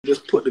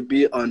Just put the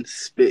beat on,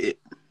 spit it.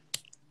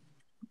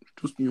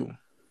 Trust me, yo.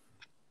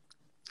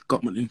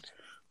 Got man in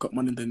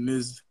the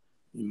niz,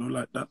 you know,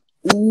 like that.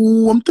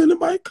 Ooh, I'm turning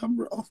my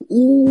camera off.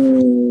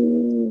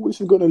 Ooh, this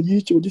is going on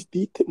YouTube. Just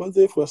detect man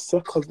there for a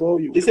sec as well,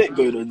 yo. This ain't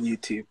going on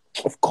YouTube.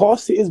 Of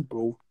course it is,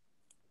 bro.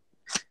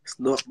 It's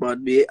not,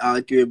 man. We ain't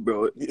arguing,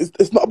 bro.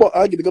 It's not about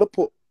arguing. They're gonna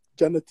put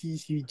Genna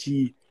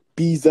TCG,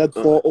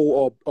 BZ40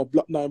 or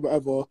Block 9,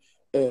 whatever,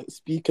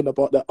 speaking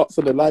about their ups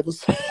and their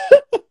lives.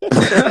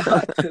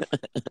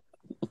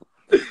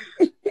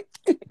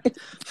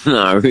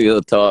 Nah,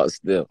 real talk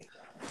still.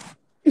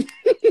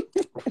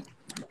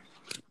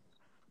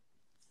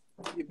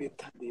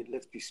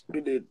 Let's be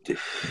spinning.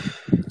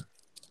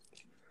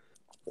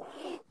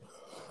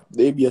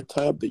 Maybe a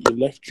time that you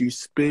left you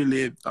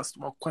spilling. That's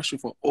my question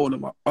for all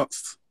of my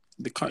ups.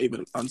 They can't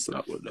even answer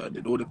that one.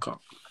 They know they can't.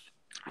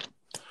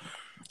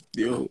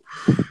 Yo.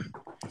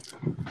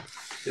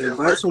 Yeah,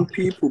 invite some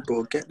people,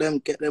 bro. Get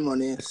them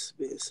on here.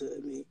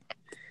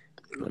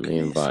 Let me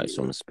invite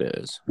some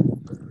spitters.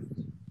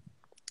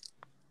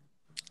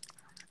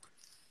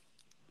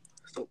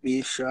 Stop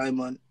being shy,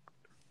 man.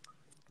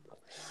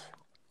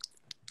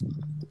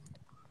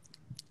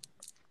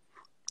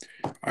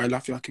 I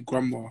laugh like a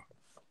grandma.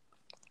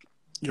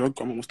 Your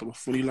grandma must have a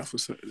funny laugh or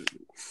something.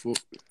 Fuck.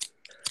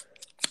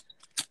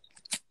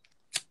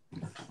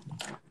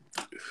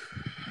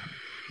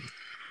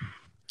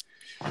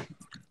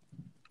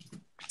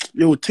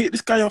 Yo, take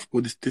this guy off,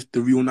 bro. This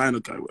the real Niner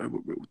guy, whatever,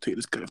 bro. We'll take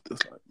this guy off this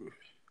light, bro.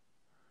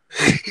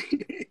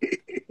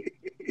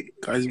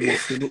 Guys,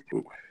 waffling up,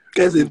 bro.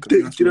 Guys,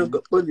 you know,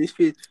 got on this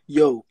face.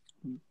 Yo,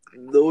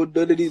 no,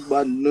 none of these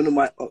man, none of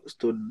my ups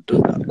done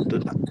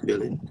that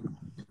feeling.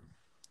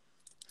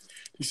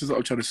 This is what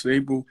I'm trying to say,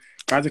 bro.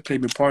 Guys are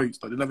claiming points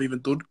that they never even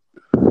done.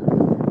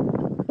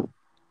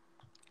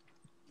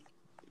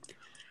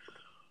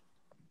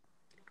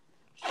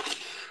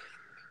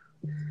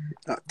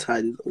 That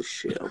tiny little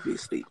shit,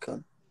 obviously,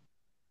 can.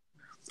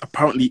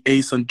 Apparently,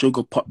 Ace and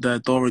Jugger popped their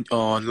door and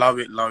love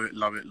it.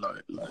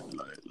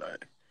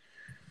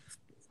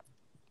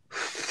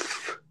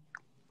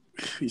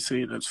 He's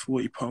saying that's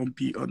 £40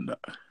 beat on that.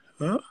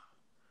 Huh?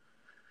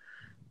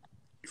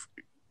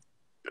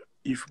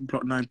 You from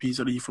Block 9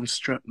 pizza, you from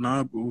Strat?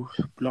 Nah, bro.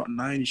 Block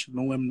 9, you should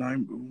know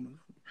M9, bro.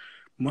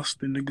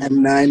 Mustang niggas.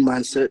 M9,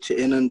 man, search it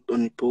in on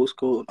your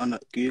postcode on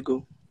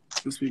Google.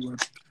 Just be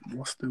like,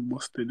 Mustang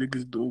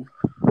niggas, though.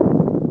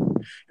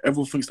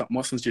 Everyone thinks that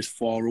Mustang's just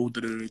far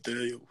older than they're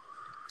there, yo.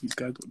 These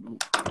guys don't know.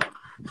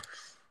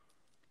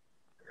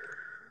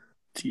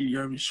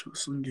 TDR is shot,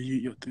 son,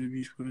 your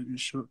TV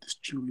is shot, this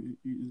Julie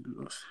is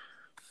lost.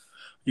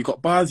 You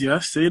got bars, yeah?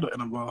 Say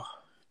nothing about.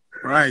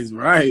 Rise.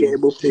 Get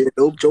him up here.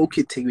 Don't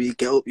joking thing when you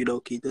get up, you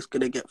know, he's just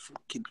gonna get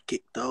fucking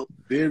kicked out.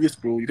 Serious,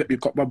 bro. You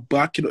got my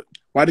back, you know.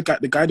 Why the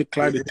guy that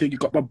climbed the thing, you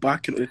got my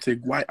back, you know, the thing,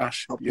 white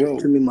ash. Yo.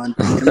 To me, man.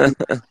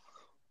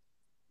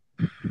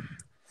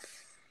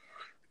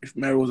 If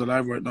Mary was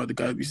alive right now, the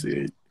guy would be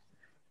saying,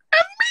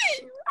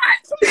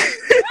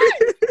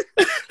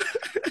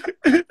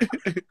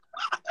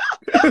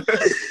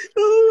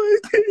 Oh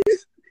my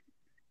days.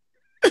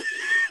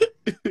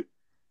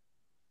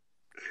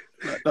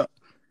 Like that.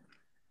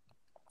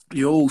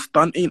 Yo,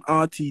 Stan ain't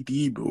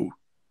RTD, bro.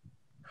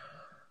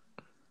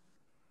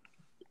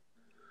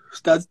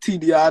 Stan's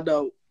TDR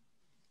now.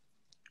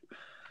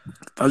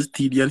 That's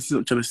TDR, this is what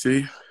I'm trying to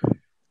say.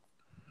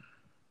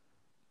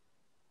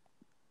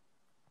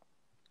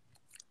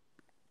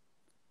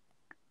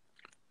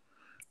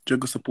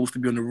 Jugger's supposed to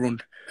be on the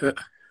run.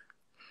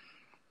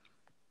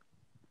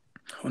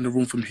 On the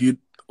run from who?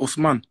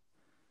 Osman.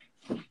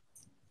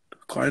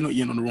 Cause I know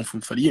he ain't on the run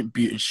from Fed. He ain't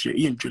beating shit.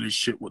 He ain't drilling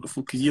shit. What the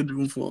fuck is he on the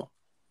run for?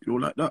 You know,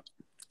 like that.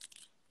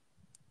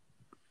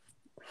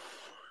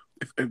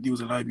 If MD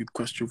was alive, he'd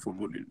question for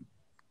money.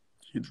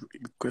 He'd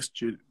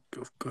question,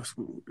 of course.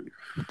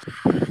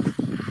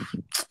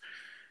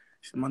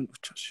 He's a man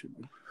of chat shit,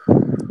 bro.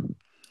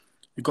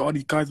 You got all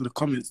these guys in the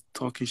comments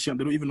talking shit.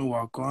 They don't even know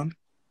where I've gone.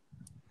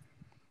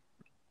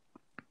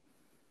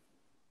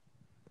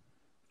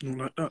 You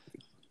know, like that.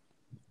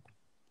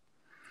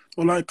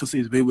 All I can say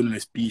is they're winning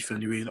this beef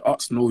anyway. The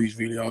arts know he's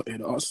really out there.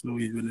 The arts know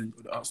he's winning.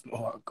 The arts know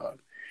how to God.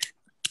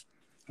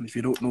 And if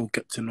you don't know,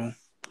 get to know.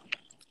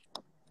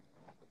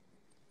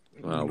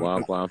 Well,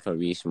 I'm going for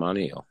Reece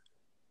money, yo.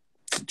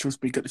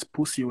 Trust me, get this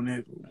pussy on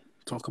there.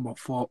 Talk about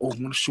 4-0. I'm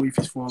going to show you if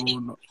he's 4-0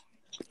 or not.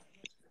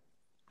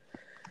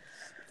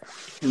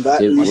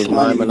 Was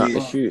my man at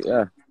the shoot,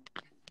 yeah?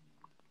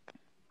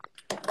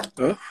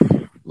 Huh?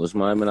 Was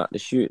my man at the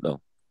shoot,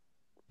 though?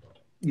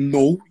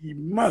 No, you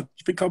mad.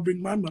 You think I'll bring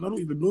my man? I don't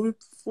even know him.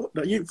 Fuck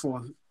that, he ain't for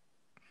us.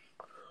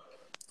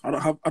 I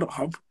don't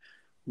have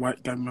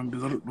white gang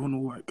members. I don't know no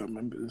white gang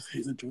members.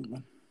 He's a joke,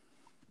 man.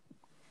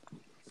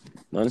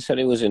 Man said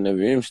he was in the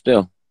room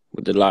still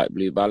with the light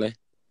blue ballet.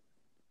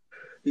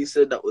 He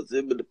said that was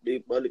him with the blue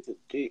ballet for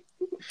cake.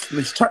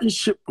 He's chatting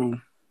shit, bro.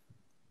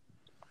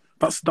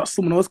 That's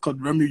someone else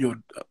called Remy.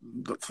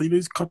 That's how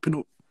he's cupping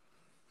up.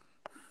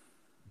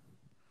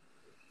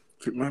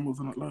 I think mine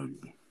wasn't that loud.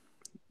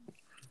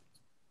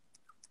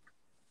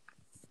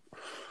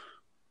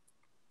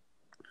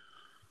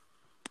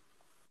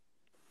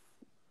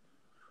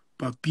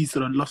 But B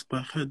said I lost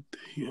my head.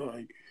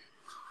 Yeah.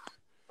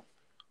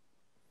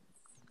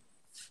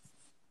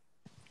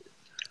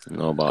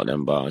 Know about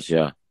them bars,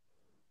 yeah.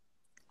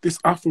 This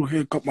afro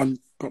here got my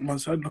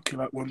side looking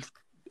like one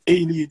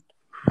alien.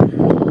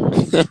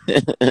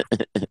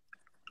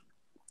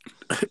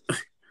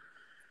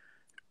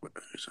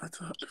 Shout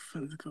out the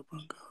friends club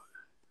on God.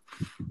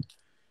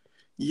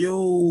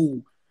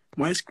 Yo,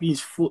 my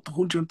screen's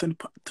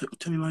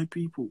 129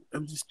 people.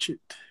 I'm just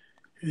chipped.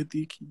 Hey,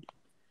 Dicky.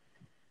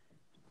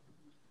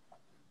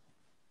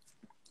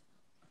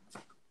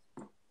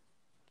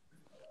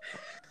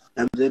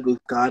 MZ was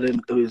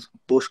garden, it was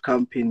bush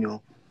camping,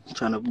 yo.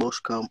 Trying to bush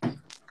camp.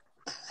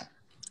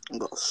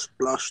 Got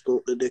splashed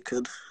up the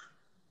dickhead.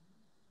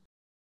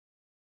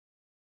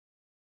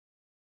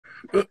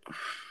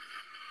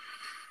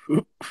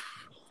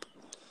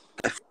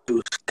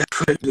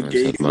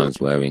 That man's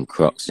wearing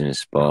Crocs in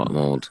sport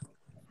mode.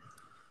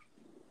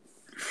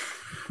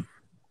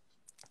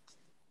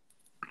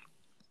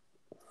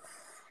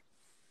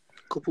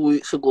 Couple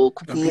months ago,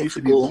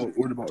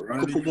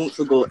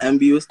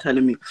 MB was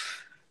telling me,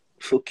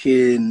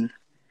 fucking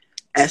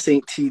S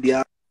ain't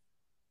TDI.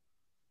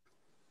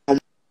 I'm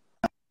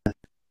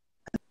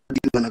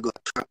gonna go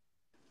trap.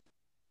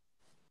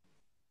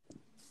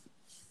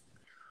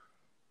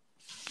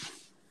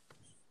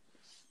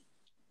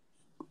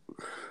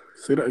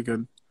 Say that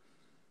again.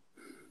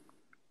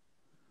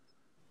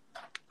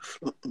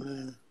 Fuck,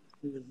 man.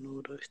 I didn't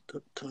know that's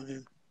that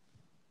time.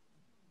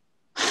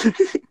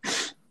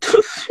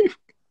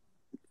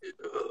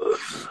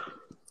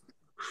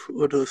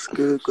 What a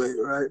skirt got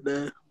it right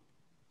there.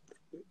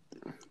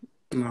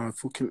 Nah,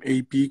 fucking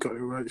AB got it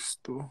right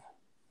still.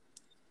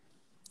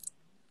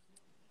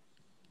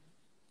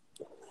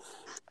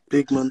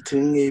 Big man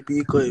thing,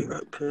 AB got it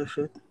right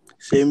perfect.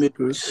 Same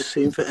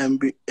for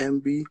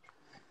MB.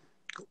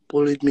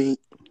 Bullied me.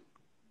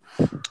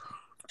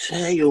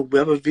 Say, yo, we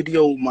have a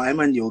video of my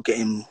man, yo,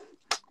 getting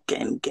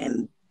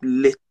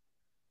lit.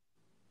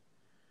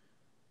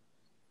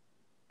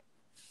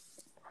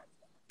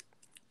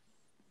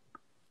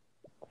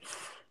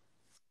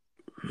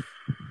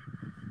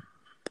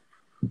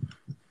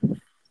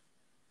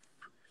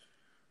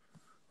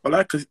 All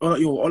I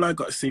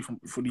gotta say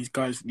for these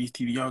guys, these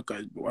TDR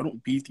guys, bro. I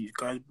don't beat these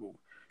guys, bro.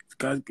 These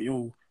guys,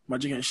 yo,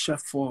 imagine getting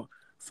chef for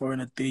in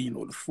a day, you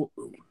know, the foot,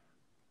 bro.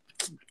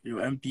 Yo,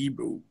 MB,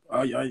 bro.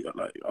 I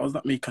was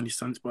not making any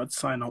sense, but I'd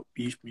sign out,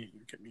 beef me,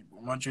 you get me,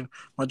 bro. Imagine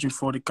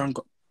for the gang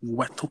got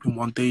wet up in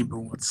one day,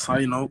 bro. I'd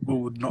sign out, bro.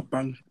 Would not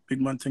bang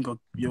big man thing. I'd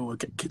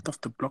get kicked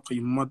off the block. Are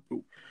you mad,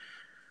 bro?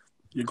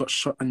 You got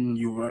shot and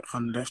you right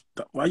hand left.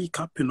 Why are you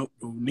capping up,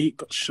 bro? Nate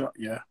got shot,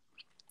 yeah.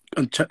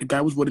 And check, the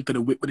guy was running to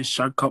the whip with his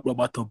shag cup,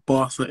 about to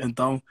boss it and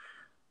down,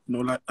 you know,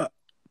 like that.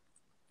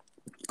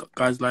 Got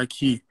guys like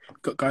he,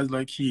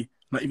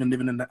 not even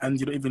living in the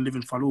ends. You don't even live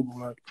in Fallow,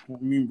 bro. Like, what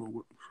do you mean,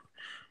 bro?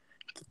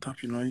 The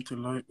tap, you know, I need to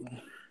like, bro.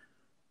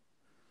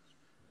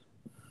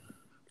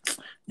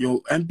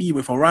 Yo, MB,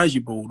 if I rise you,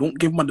 bro, don't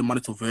give man the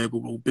money to verbal,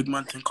 bro. Big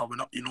man think I'm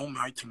not, you know,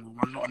 my thing, bro.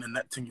 I'm not on the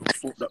net thing, you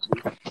fuck that,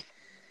 bro.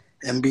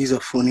 MB's a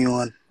funny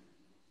one.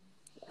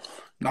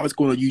 Now it's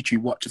going to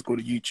YouTube. Watch, it's going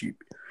to YouTube.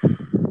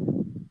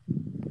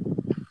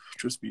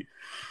 Trust me.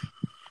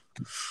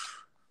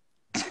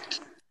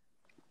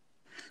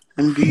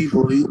 MB,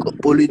 bro, you got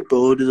bullied,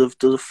 bro. There's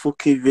a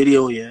fucking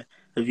video, yeah,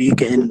 of you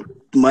getting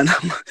man.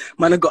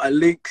 I got a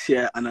lynx,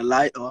 yeah, and a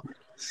lighter,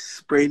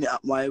 spraying it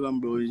at my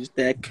man, bro. He's just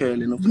there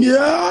curling up.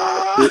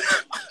 Yeah.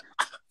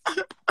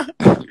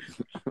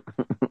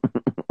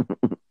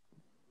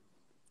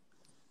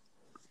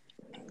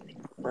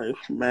 Like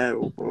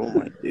Meryl, bro,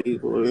 my days,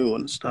 bro. I don't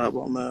want to start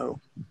about Meryl.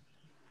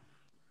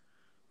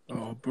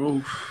 Oh,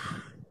 bro.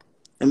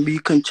 MB,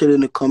 you can chill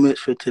in the comments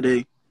for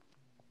today.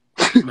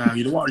 Nah,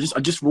 you know what? I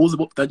just rose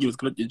up that you was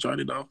gonna join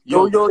it now.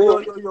 Yo.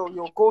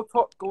 Go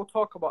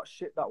talk about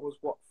shit that was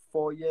what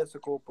 4 years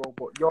ago, bro.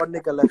 But your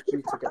nigga left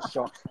you to get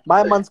shot.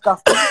 My man's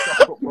gaffed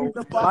shot up, bro.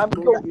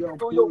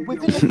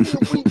 Within a few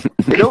weeks.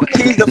 You don't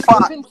keep the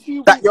fact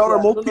that you're a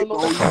muppet, no.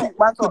 bro. You think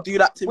man could do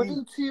that to me?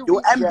 Within 2 Yo,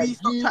 weeks, MB,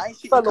 stop chatting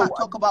shit. You can't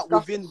talk about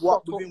within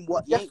what. You ain't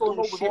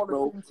done shit,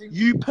 bro.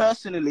 You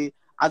personally,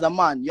 as a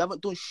man, you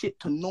haven't done shit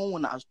to no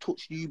one that has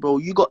touched you, bro.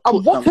 You got touched.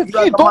 And what have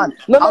you done?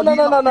 No.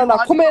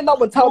 Come here now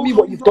and tell me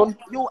what you've done.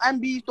 Yo,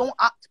 MB, don't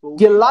act, bro.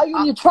 You lie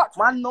on your tracks.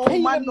 Man, no. So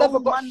you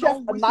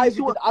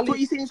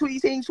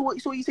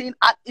saying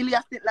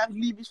Ilyas didn't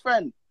leave his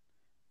friend?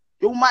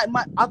 Yo, I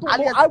don't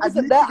know. I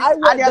wasn't there. I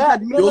wasn't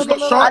there. Yo, stop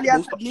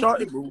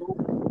shouting,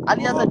 bro.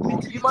 Ali has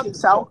admitted it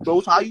himself,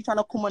 bro. So how are you trying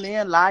to come on here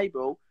and lie,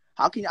 bro?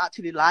 How can you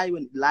actually lie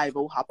when live,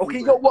 bro? Okay,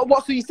 yo,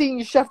 what? So you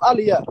saying Chef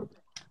Ali, yeah?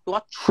 So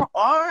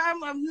I'm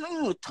no,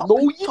 you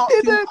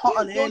didn't.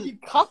 Yo, you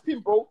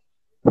capping, bro.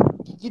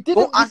 You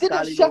didn't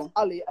Chef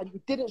Ali and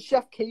you didn't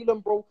Chef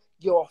Kalen, bro.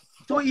 You're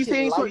so what you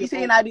saying? So what you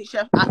saying? I didn't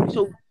Chef.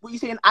 So what you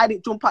saying? I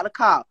didn't jump out the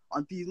car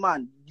on these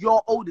man.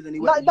 You're older than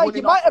he was. Like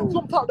you might have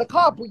jumped out the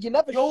car, but you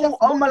never. Yo,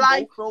 on my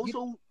life, bro.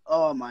 So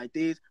oh my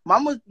days,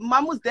 man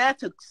was there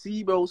to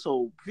see, bro.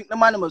 So I think the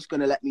man was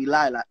gonna let me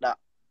lie like that.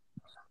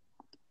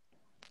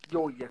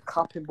 Yo, you're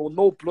capping, bro.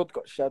 No blood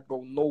got shed,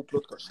 bro. No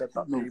blood got shed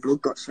that No day.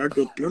 blood got shed.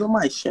 Blood on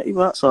my shit.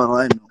 That's all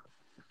I know.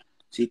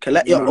 So you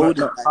collect your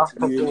oldest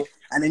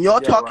and then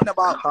you're talking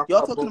about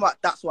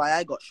that's why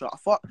I got shot.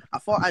 I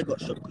thought I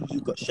got shot because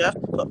you got chef.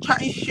 Stop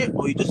chatting shit,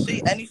 bro. You just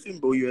say anything,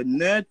 bro. You're a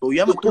nerd, bro.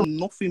 You haven't done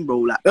nothing, bro.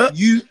 Like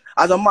you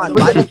as a man,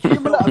 why do you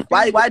feel like so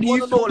bad? Why do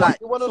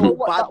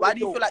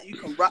you feel like you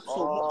can rap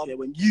so much here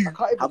when you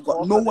have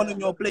got no one on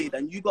your blade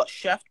and you got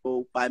chef,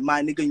 bro, by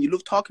my nigga, and you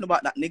love talking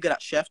about that nigga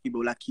that chef you,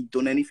 bro, like he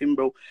done anything,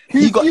 bro.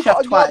 He got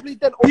chef twice. He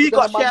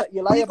got chef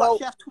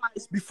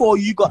twice before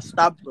you got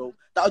stabbed, bro.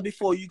 That was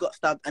before you got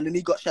stabbed, and then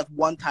he got chef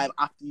one time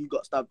after you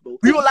got stabbed, bro.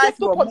 Real life,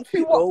 bro.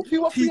 Muppet, bro.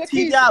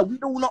 TDI, we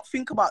do not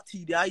think about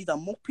TDI. He's a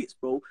Muppets,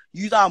 bro.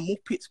 Use our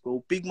Muppets,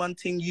 bro. Big man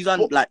thing. Use our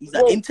like. He's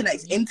an internet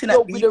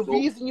beef, bro. The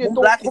reason you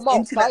don't come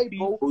outside,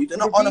 bro. You're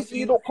not on a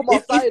feed.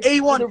 If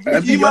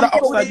A1, you're not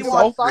outside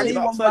yourself,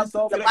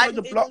 bro.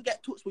 A1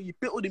 get touched, bro. You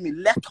bittled him. He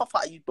left off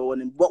at you, bro.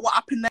 And then what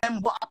happened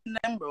then? What happened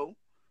then, bro?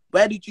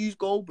 Where did you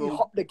go, bro? You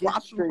hopped the gate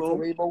straight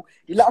away, bro.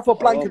 You let off a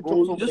blanket,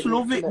 bro. You just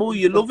love it, bro.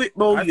 You love it,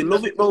 bro. You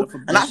love it, bro.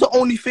 And that's the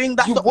only thing.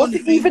 That's the only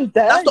thing.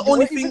 That's the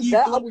only thing you've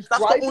done. That's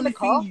the only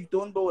thing you've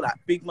done, bro. Like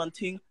big man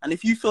thing. And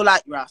if you feel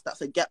like your ass,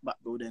 that's a get back,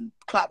 bro. Then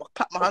clap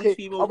my hands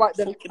for you, bro. All right,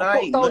 then. I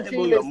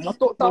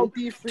took down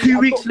D3. 2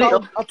 weeks later.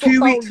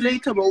 2 weeks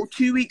later, bro.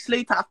 2 weeks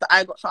later, after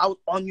I got shot, I was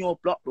on your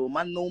block, bro.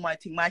 Man, know my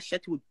thing. My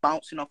shetty was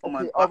bouncing off on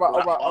my back. All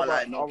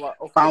right.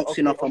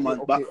 Bouncing off on my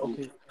back.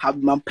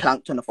 Have man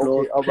planked on the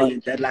floor, playing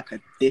dead like a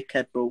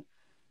dickhead, bro.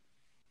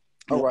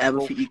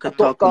 Whatever you could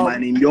talk on my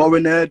name. You're a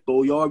nerd,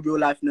 bro. You're a real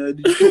life nerd.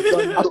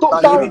 I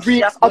took down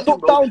Reece. I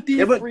took down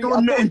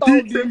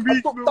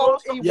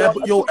D3. Yeah,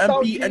 but yo,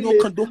 MB, anyone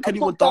can duck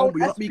anyone down, bro.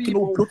 You're not making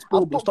no blood,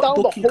 bro. Stop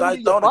ducking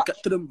guys down and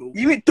get to them, bro.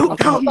 You ain't duck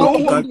down no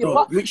one,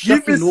 bro. You ain't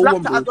chefing no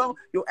one, bro.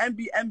 Yo,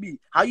 MB,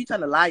 how you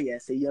trying to lie, yeah?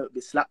 Say you've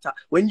been slapped at.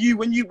 When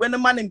the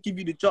man them give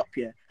you the drop,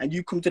 yeah, and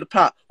you come to the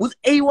park, was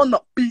A1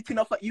 not beating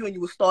off at you and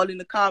you were stalling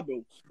the car,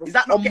 bro? Is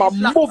that not on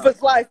my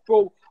mother's life,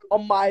 bro?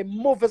 On my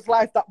mother's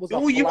life, that was. I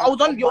was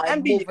on your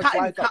MB. You can't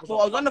even cap, bro.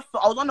 I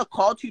was on a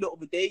call to you the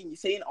other day, and you're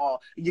saying, "Oh,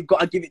 you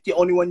gotta give it to the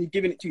only one you're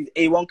giving it to is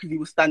A1 because he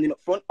was standing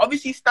up front."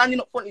 Obviously, standing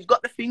up front, he's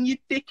got the thing. You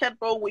dickhead,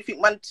 bro. We think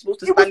man's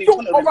supposed to stand in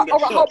front of him. All right.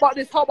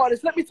 How about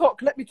this? Let me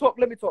talk.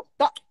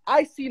 That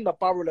I seen the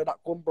barrel of that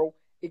gun, bro.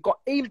 It got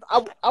aimed.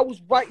 I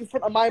was right in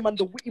front of my man.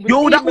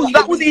 Yo,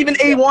 that was even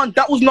A1.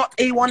 That was not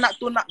A1 that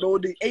done that, though.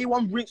 The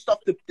A1 rinsed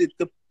off the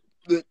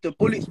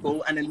bullets,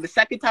 bro, and then the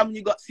second time when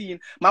you got seen,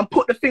 man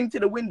put the thing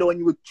to the window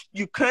and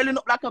you curling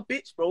up like a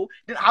bitch, bro.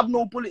 Didn't have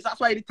no bullets. That's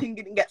why the thing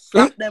didn't get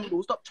slapped them,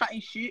 bro. Stop chatting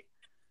shit.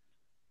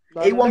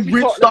 A1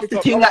 rinsed off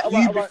the thing at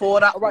you before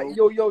that, bro.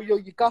 Yo,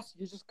 you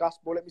just gas,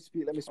 bro. Let me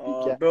speak,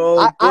 yeah. Bro,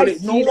 I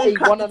no one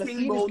clapped the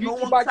thing, bro. No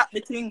one clapped the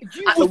thing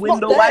at the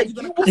window. Why are you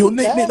gonna... Yo,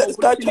 Nick, let this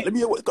guy chat. Let me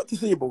hear what he's got to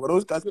say, bro.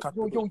 Those guys can't.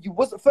 Yo, you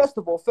wasn't. First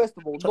of all,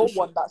 no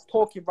one that's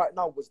talking right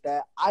now was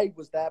there. I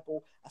was there,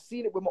 bro. I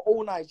seen it with my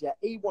own eyes, yeah.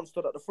 A1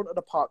 stood at the front of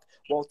the park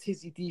while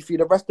Tizzy D3,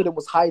 the rest of them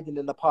was hiding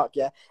in the park,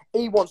 yeah.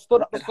 A1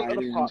 stood at the front of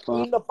the park,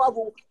 aimed the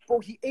barrel,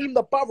 bro. He aimed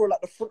the barrel at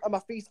the front of my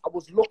face. I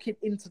was looking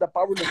into the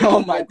barrel.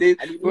 Oh my days.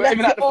 Let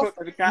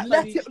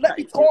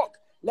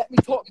me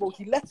talk, bro.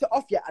 He let it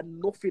off, yeah, and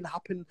nothing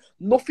happened.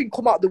 Nothing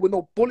come out. There were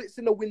no bullets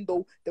in the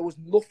window. There was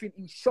nothing.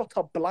 He shot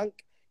a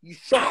blank. You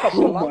shot a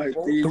blank,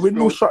 bro. The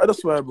window shot, I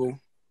swear, bro.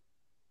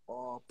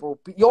 Oh, bro,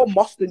 but you're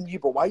mossed than you,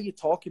 but why are you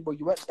talking, bro?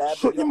 You weren't there.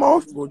 Shut your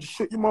mouth, bro. Just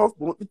shut your mouth,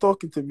 bro. Don't be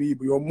talking to me,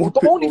 bro. You're more.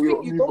 The only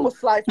thing you done was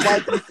slide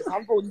wide.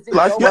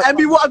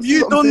 MB, what have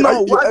you done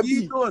now? What have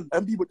you done?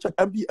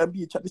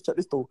 MB, check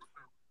this though.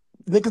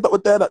 Niggas that were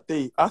there that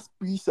day, ask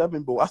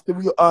B7, bro. Ask the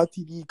real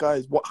RTV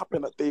guys what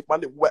happened that day. Man,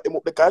 they wet him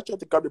up. The guy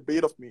tried to grab the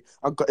blade off me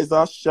and got his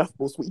ass chef,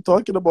 bro. So what you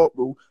talking about,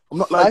 bro? I'm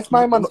not like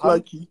my man's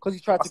hand because he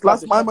tried to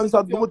slice my man's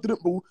hand. No one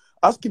didn't, bro.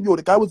 Ask him, yo.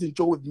 The guy was in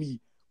jail with me,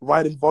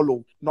 riding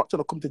Volo, not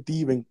trying to come to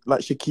D-ring like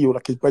Shaquille,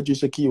 like his brother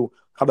Shaquille,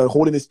 had a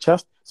hole in his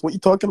chest. So what you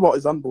talking about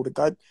is hand, bro. The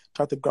guy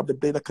tried to grab the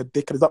blade like a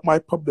dickhead. Is that my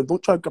problem?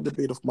 Don't try and grab the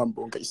blade off man,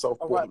 bro, and get yourself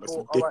bought like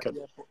some dickhead.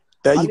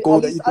 There you go.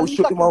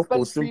 Shut your mouth,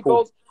 bro.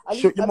 Simple.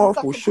 Shut your mouth,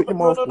 bro. Shut your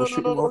mouth, bro.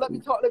 Shut your mouth. Let me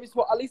talk.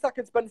 At least I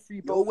can spend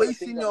 $3 bills. You're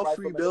wasting your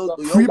 $3 bills.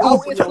 MZ's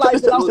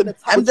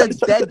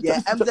dead, yeah.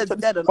 MZ's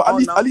dead. But at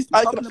least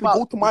I can actually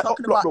go to my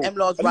talking about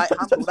M-Law's right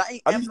hand, bro. That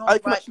ain't M-Law's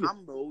right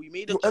hand, bro. You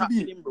made a chat to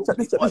him, bro.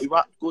 You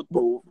rap good,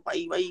 bro.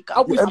 I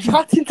was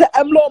chatting to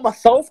M-Law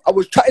myself. I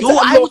was chatting to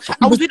M-Law.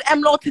 I was with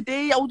M-Law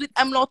today. Bro.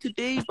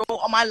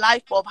 On my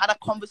life, bro. I've had a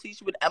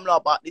conversation with M-Law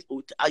about this,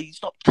 bro. You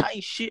stop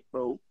chatting shit,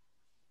 bro.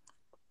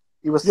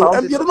 You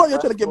don't know you're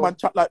trying to get man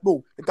chat like,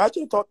 bro. The guy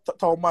trying to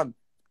tell man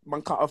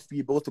can't have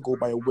 $3 bills to go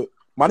buy a whip.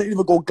 Man didn't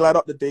even go glide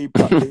up the day.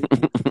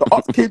 The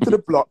ops came to the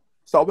block,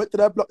 so I went to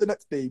their block the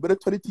next day with a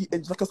 22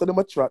 inch, like I said in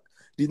my truck.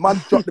 These man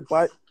dropped the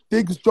bike.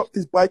 Diggs dropped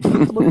his bike and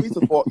looked at my face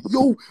and thought,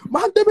 yo,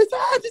 man, there is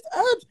his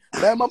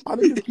man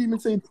panicking, screaming,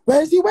 saying,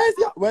 where's he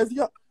at?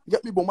 You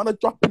get me, bro? Man, I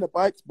dropping the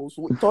bikes, bro.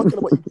 So what you talking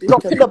about? You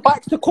dropping the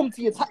bikes to come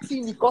to your taxi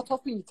and you got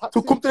off in your taxi.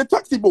 To come to the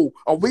taxi, bro.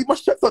 I waved my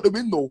checks out the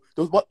window.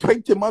 There was about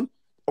 20 man.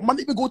 Man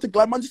didn't even go to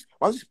glide, man just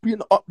spraying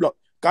the up block.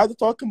 Guys are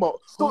talking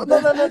about. So, no.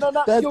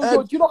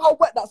 Yo, do you know how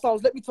wet that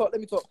sounds? Let me talk.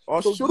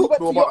 Oh, So shut you up, went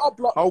bro. to your up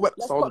block. How wet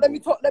the sound? Let me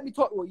talk.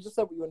 Well, you just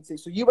said what you want to say.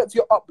 So you went to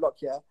your up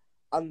block, yeah,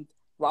 and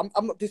well,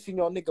 I'm not dissing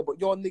your nigga, but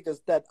your nigga's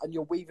dead, and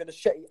you're waving a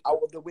shetty out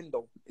of the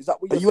window. Is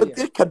that what Are you're you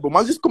saying? a dickhead, bro?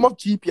 Man, just come off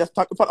GPS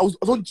tag. In fact, I was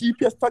on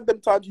GPS tag them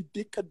times, you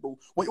dickhead, bro.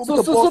 What you want me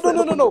to boss it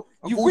up No.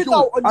 and You go, rid yo,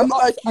 out on I'm your not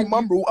ups like you, and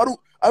man, bro.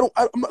 I'm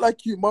not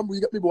like you, man, bro.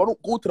 You get me, bro? I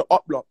don't go to the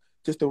up block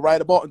just to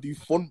ride about and do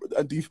fun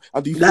and do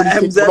funny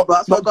things. MZ, But bro.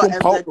 I not got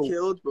jump out, MZ bro.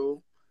 killed,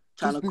 bro.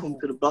 Trying Trust to me, come bro.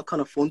 to the block on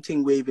a fun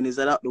thing, waving his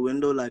head out the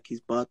window like he's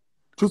bad.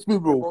 Trust me,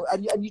 bro.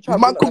 And you try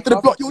This to man run at come the to the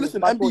car block. for Yo, me,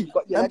 listen, bad boy, MB, you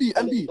got your legs MB,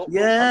 telling, MB. don't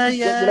Yeah.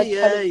 you got your legs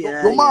telling,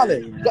 don't Yo,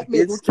 Marley. get me.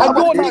 Did And still,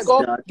 your did nigga,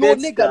 still, your did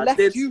nigga still, left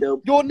did you.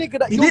 still. Your nigga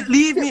that He you didn't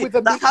leave sit me. with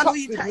a That's big how I know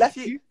you trucks with chatting left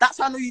shit. you. That's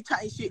how I know you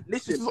chatting shit.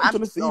 This Listen, is what I'm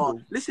trying to say,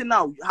 bro. listen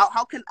now.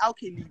 How can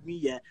LK leave me,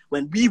 yeah?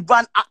 When we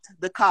ran at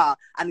the car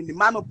and then the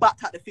man was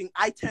backed at the thing,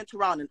 I turned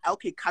around and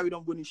LK carried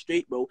on running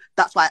straight, bro.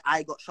 That's why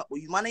I got shot.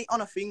 But you man ain't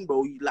on a thing,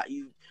 bro.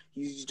 You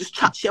just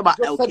chat shit about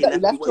Just said LK that he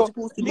left me. left What you you.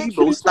 supposed to do, Literally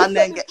bro? just Stand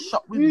there said and it. get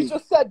shot with me.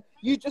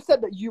 You just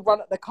said that you ran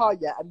at the car,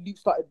 yeah, and Luke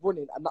started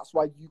running, and that's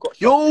why you got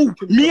shot. Yo,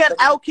 Literally me just and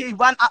said it. LK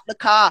ran at the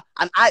car,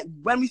 and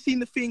when we seen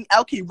the thing,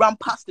 LK ran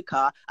past the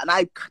car, and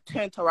I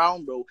turned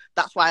around, bro.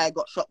 That's why I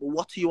got shot. But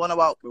what are you on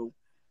about, bro?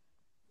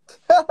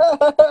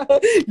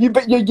 You're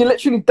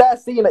literally there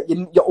saying that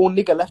your own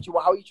nigga left you.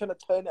 How are you trying to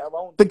turn it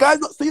around? The guy's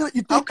not saying that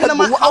you How can dickhead, a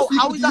bro. man? What else are you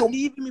How gonna is do? that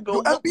leaving me, bro?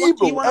 Yo, What MB, do you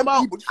bro. want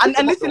about? MB, but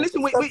And listen,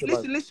 listen, wait,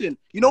 listen.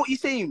 You know what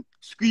he's saying?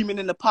 Screaming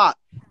in the park.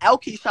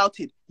 LK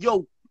shouted,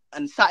 "Yo!"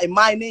 and shouted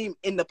my name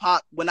in the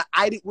park. When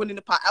I didn't win in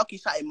the park,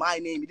 LK shouted my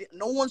name.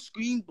 No one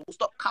screamed, bro.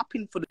 Stop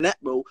capping for the net,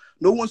 bro.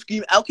 No one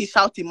screamed. LK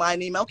shouted my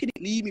name. LK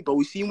didn't leave me, bro.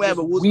 We seen where I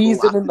was, bro.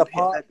 Wheezing in the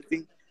park.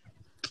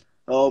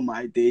 Oh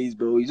my days,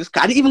 bro. I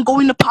didn't even go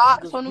in the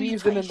park. So I know you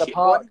Wheezing in the shit,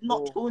 park, bro. I did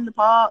not bro. go in the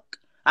park.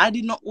 I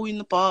did not go in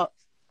the park.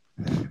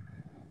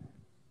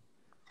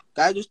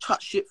 Guy just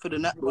chat shit for the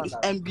net, bro. This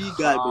MB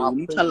guy, bro. You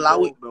need to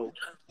allow it, bro.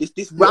 This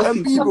Yo,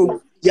 rapping, MB, bro.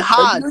 bro. You're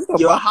hard. MB,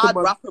 You're a rapper, hard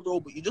man. rapper, bro.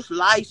 But you just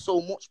lie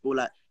so much, bro.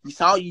 Like you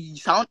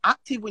sound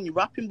active when you're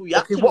rapping, bro. You're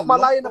Okay, actually what am I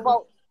not, lying bro.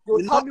 about? Yo,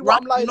 You're tell not me what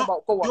rap. I'm lying You're not.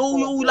 about. Go on,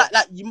 Yo, go on.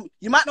 like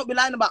you might not be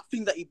lying about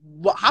things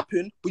what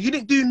happened, but you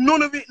didn't do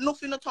none of it,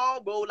 nothing at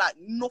all, bro. Like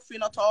nothing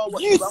at all.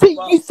 What You rap see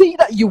about.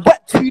 that you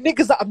wet two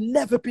niggas that have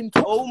never been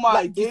touched. Oh my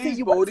Like, you see days,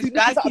 you bro. wet This two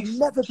guy niggas that have keeps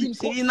never been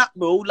saying touched. that,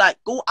 bro.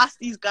 Like, go ask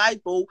these guys,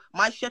 bro.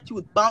 My shetty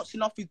was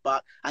bouncing off his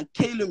back and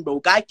killing,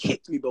 bro. Guy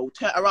kicked me, bro.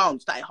 Turned around,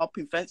 started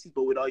hopping fences,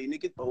 bro, with all you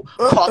niggas, bro.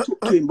 Caught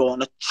up to him, bro,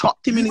 and I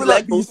chopped him in You his were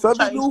like leg, bro.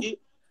 B7, yo. Shit.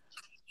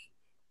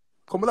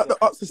 Coming at the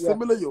ups is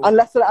similar, yo. And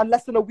less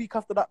than a week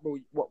after that, bro,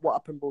 what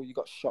happened, bro? You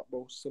got shot,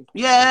 bro. Simple.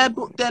 Yeah,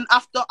 but then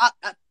after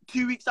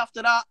 2 weeks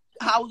after that,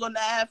 I was on the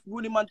F,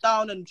 running man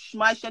down, and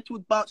my shetty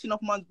was bouncing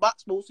off man's back,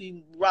 bro. So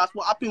what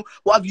happened?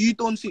 What have you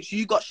done since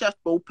you got chef,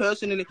 bro?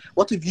 Personally,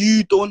 what have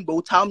you done, bro?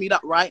 Tell me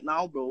that right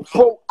now, bro.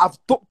 Bro, I've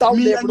ducked down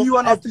Me there, and bro. you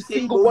are not the Every same,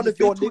 single bro. one You of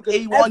your fit with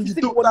niggas. A1, Every you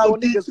single duck one of your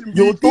down niggas. decent.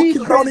 Yo, These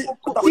ducking down it.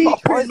 That's not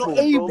a point, bro.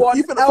 A1, If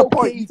you think that's a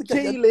point, you LK, need to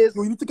get Jailers,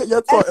 you need to get your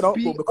head sorted out,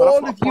 bro. SB, Because that's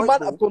all not of a you point, man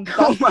bro. have done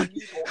Oh that my, to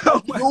me, bro.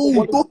 oh my.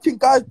 Yo, ducking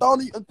guys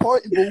down eating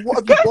party, bro. What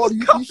have you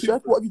done? You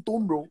chef, what have you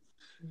done, bro?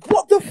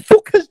 What the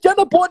fuck has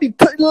Genna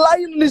Bz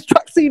lying on his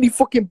track saying he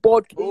fucking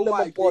bored Oh Caleb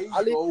my and bored days,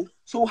 Ali? bro.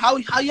 So how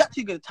you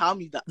actually gonna tell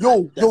me that?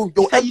 Yo,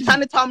 You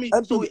trying to tell me?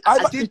 MB, So I've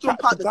I actually did jump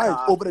chatted out to the guys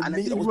car over the and I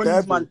mate that did was run there,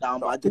 his bro. man down,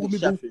 but I That told didn't me,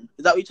 chef bro. him.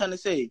 Is that what you're trying to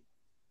say?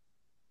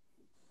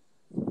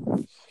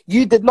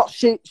 You did not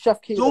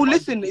chef Caleb. So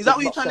listen, You is that did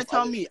what you're not trying to chef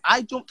tell Ali. me?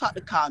 I jumped out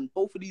the car and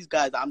both of these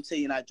guys, I'm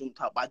saying I jumped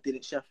out, but I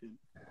didn't chef him.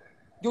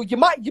 Yo, you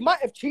might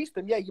have chased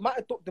them, yeah. You might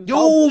have ducked them down.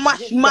 Yo, but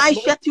you didn't my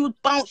chef nothing. shetty was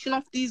bouncing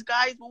off these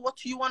guys, but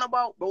what you want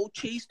about, bro?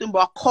 Chased them,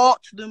 bro. I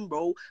caught them,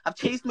 bro. I've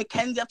chased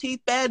Mackenzie, I've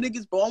chased bad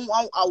niggas, bro.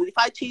 If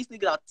I chase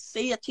niggas, I'd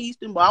say I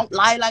chased them, but I don't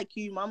lie like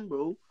you, man,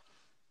 bro.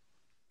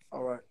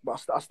 Alright,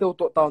 but I still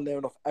ducked down there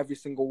enough every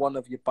single one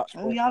of your batch,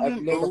 bro. No, you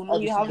haven't, bro. No,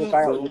 Every you single haven't,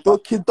 guy out bro. your batch.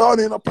 Ducking down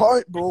in a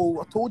point, bro.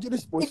 I told you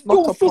this, bro. It's not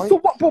Yo, a so point.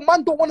 what, bro?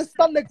 Man don't want to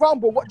stand their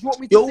ground, bro. What do you want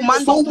me to Yo, do?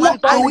 man, So don't, man,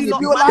 what, I bro? do It's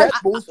not, real man, life,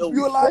 bro. It's yo,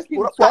 real life,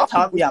 bro. That's That what time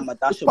happened. me, I'm a It's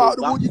dasher, part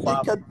bro. of the road, you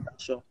Grandfather, dickhead.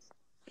 dasher.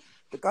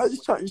 The guy's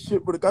just chatting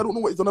shit, bro. The guy don't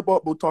know what he's on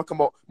about, bro. Talking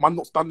about man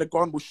not stand the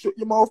ground, bro. Shut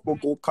your mouth, bro.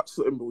 Go catch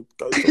something, bro.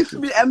 Guys talking Me,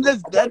 shit, bro.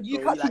 Emza's dead, You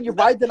bro. catching you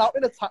riding out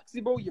in a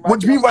taxi, bro? You What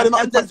do you mean riding riding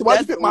out in Emza's taxi? Why do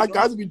you dead, think bro. my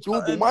guys are in jail, bro?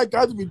 Something. My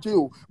guys are in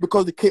jail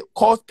because they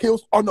caused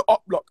chaos on the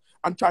up block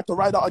and tried to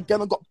ride out again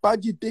and got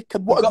baggy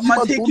dickhead. What have you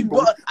man done,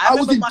 bro? I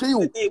was in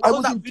jail. I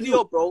was in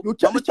jail, bro. Yo,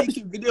 check I'm this, check this.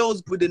 taking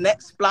videos with the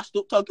neck splashed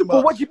up, talking But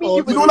about. what do you mean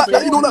you You know, was like in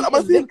that, you know, jail? like that,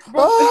 man.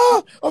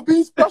 Saying, I'm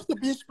being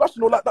splashed,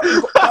 you know, like that. You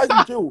got guys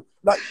in jail.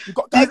 Like, you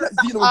got guys like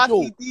Zeno in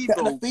jail,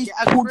 getting their face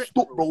punched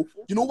up, bro.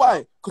 You know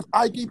why? Because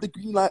I gave the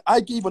green light,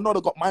 I gave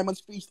another, got my man's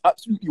face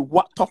absolutely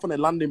whacked off on the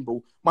landing,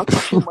 bro. Man,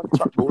 man,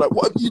 chat, bro. Like,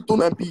 what have you done,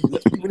 MB?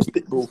 Let's be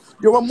realistic, bro.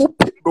 You're a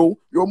muppet, bro.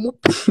 You're a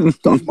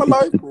Muppet. That's my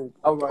life, bro.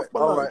 All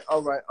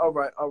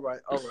right.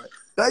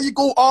 There you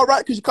go, all right,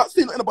 because you can't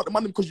say nothing about the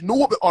man because you know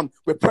what we're on.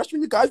 We're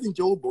pressuring you guys in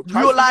jail, bro.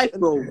 Real life,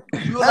 bro.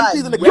 Real life.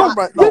 MD's in the can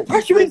right now. You're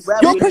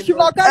pressuring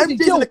our guys in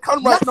MD's jail. in the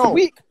can right now.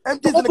 Week,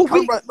 MD's in the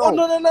can right now. Oh,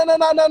 no.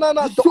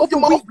 The Shut your other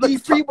mouth,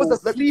 week, D3 was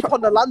let me asleep chat,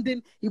 on the bro.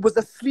 landing. He was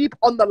asleep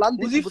on the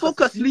landing. Was he fuck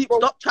asleep? bro.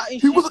 Stop chatting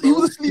He shit, was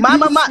asleep. My He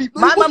was man asleep.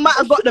 No, might he wasn't.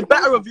 have got the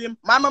better of him.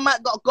 My man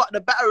might got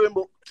the better of him,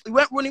 but he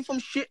went running from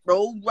shit,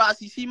 bro.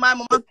 Raz, you see my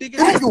man bigger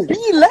than Yo.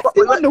 SB left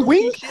him on the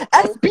wing.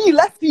 SB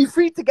left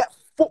D3 to get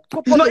fucked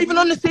up. He's not even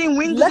on the same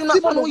wing. Left You're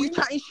him on not the you wing.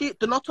 chatting shit.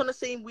 They're not on the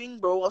same wing,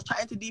 bro. I was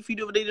chatting to D3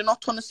 the other day. They're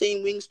not on the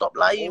same wing. Stop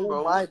lying, bro.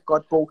 Oh my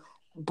god, bro.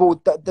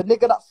 Bro, the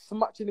nigga that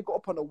smacked the nigga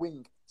up on the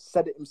wing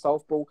said it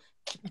himself, bro.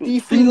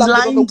 He's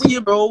lying to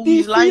you, bro.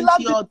 He's lying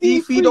to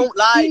you. D3 don't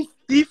lie.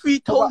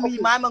 D3 told me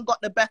my man got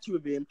the better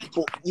of him,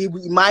 but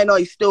mine are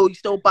he's still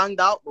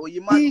banged out, bro.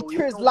 You man,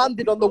 D3's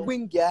landed on the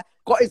wing, yeah.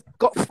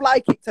 Got fly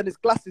kicked and his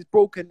glasses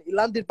broken. He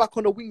landed back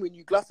on the wing with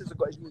new glasses and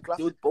got his new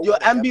glasses broken. Yo,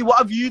 MB, what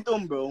have you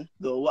done, bro?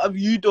 What have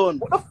you done?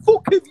 What the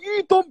fuck have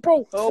you done,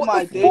 bro? Oh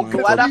my days,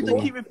 bro. I'd have to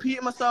keep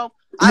repeating myself.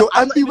 Yo,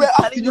 I'm MB, we're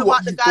asking you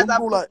what the you've guys done, I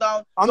bro. put Like,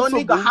 down. answer, Your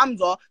nigga bro.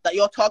 Hamza that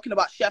you're talking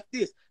about, chef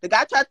this. The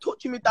guy tried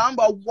touching me down,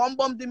 bro. One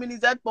bombed him in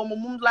his head, bro. My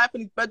mum's life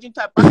and his bedroom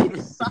type back. He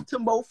sat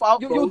them both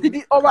out, bro. Yo, did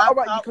he? All right.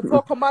 You can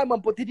talk on my man,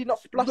 but did he not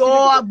splash? Yo,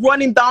 I've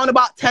run him down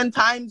about 10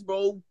 times,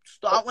 bro.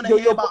 Start when I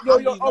hear about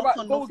all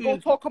right, go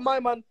talk on my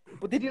man.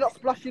 But did he not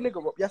splash your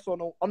nigga up? Yes or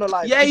no? On the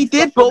line. Yeah, he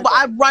did, bro. But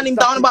I've run him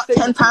down about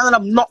 10 times and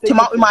I've knocked him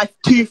out with my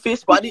 2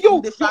 fists. But I didn't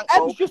do this shank,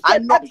 bro. I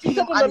knocked him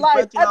and his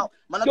virgin out.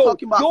 Man, I'm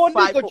talking about your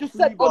 5 nigga just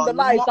said on the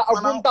line that a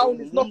rundown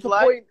is not a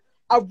point.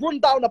 A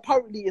rundown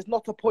apparently is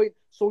not a point.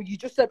 So you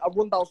just said a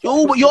rundown.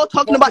 Yo, but you're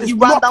talking about you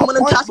ran down when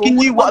I'm asking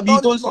you what have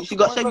you done since you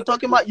got said. You're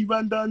talking about you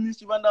ran down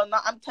this, you ran down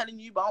that. I'm telling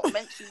you, but I don't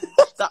mention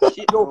that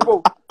shit, bro.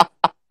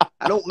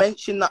 I don't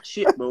mention that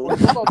shit, bro.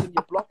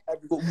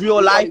 But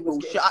real life, bro.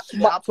 Shit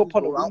actually happens, bro.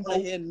 I don't want to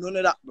hear none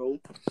of that, bro.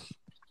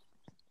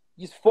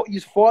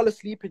 You fall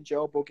asleep in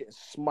jail, bro, getting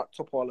smacked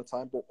up all the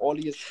time, but all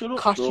he is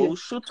cashing.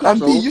 Shut up,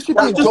 bro. MB, you should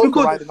be in jail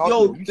for riding out.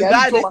 Yo, the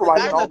guys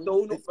are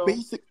donut, It's bro.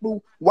 basic,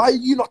 bro. Why are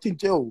you not in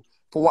jail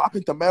for what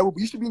happened to Mero?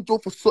 You should be in jail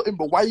for something,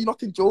 bro. Why are you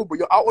not in jail, bro?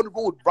 You're out on the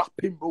road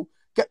rapping, bro.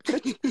 Get to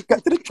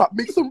the trap,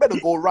 make some better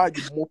go ride,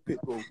 you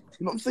muppet, bro.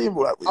 You know what I'm saying,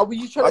 bro? Like, are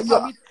you trying to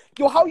tell me?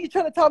 Yo, how are you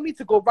trying to tell me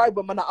to go ride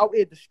when man are out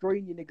here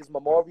destroying you niggas'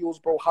 memorials,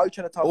 bro? How are you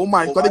trying to tell me? Oh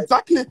my god,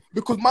 exactly.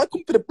 Because man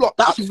come to the block.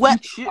 That's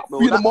wet shit, bro.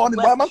 3 in the morning.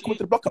 Why man come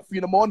to the block at 3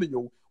 in the morning,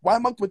 yo? Why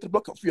man come to the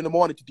block at 3 in the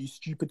morning to do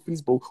stupid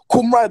things, bro?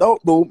 Come right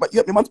out, bro. But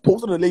yeah, your man's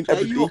posting on the lane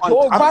every day. You're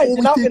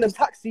riding out in a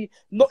taxi.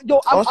 No,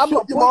 yo, I'm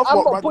not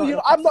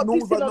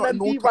dissing on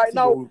MD right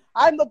now.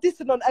 I'm not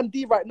dissing on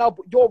MD right now,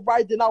 but you're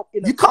riding out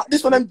in a You can't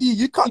diss on MD.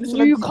 You can't diss on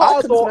MD. New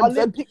cars or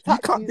Olympic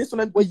taxis. You can't diss on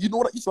MD. You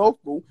know that yourself,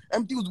 bro.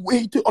 MD was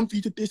way too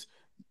unfair to this.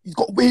 He's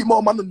got way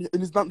more man in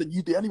his land than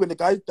you do. Anyway, the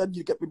guy's dead,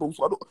 you get me, bro.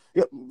 So I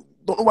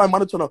don't know why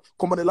man is trying to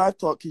come on the live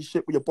talk his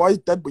shit, but your boy's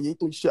dead, but you ain't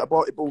doing shit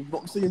about it, bro. You know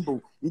what I'm saying, bro?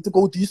 You need to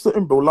go do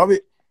something, bro. Love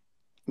it.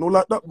 No,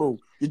 like that, bro.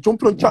 You're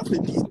jumping on chats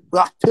like these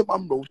black tip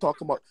man, bro.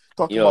 Talking about.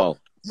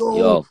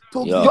 No.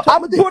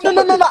 I'm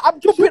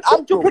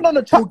jumping on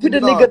a chat with a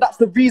nigga. That's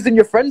the reason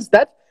your friend's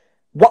dead.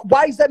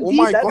 Why is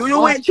MD dead?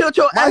 You wait, chill.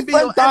 My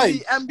friend died.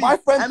 My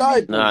friend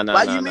died. No.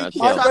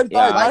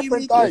 My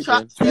friend died.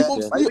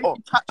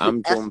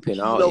 I'm jumping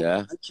out,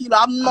 yeah.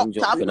 I'm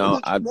jumping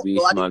out. I'd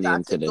Reece money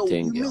into the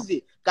thing, yeah.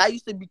 Guy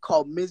used to be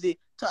called Mizzy.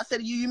 So I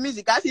said, you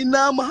Mizzy. Guy said,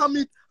 nah,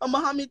 Mohammed. I'm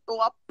Mohammed. Bro,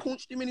 I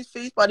punched him in his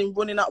face by him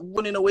running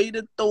away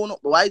the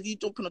donut. Bro, why is he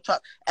jumping on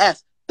chat?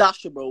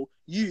 Dasher, bro.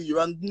 You're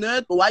a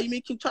nerd, bro. Why are you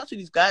making chats with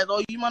these guys?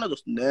 Oh, you man are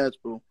just nerds,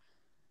 bro.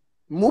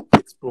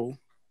 Muppets, bro.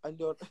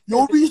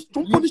 Yo, Reece,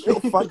 jump on this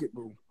little faggot,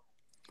 bro.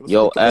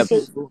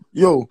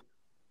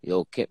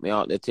 Yo, kick me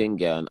out the thing,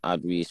 yeah, and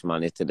add Reece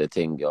money to the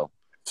thing, yo.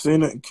 Say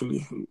that and kill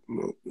you.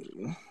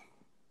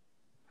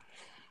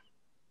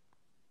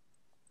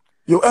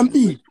 Yo,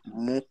 MB.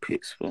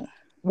 Muppets, bro.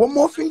 One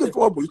more thing as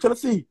well, bro. You trying to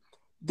see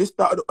this,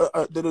 that,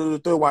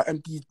 why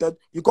MD's dead?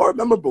 You gotta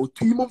remember, bro,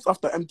 2 months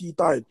after MD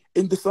died,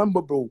 in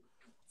December, bro,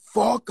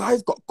 4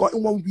 guys got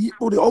in 1 week,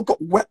 bro. They all got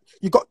wet.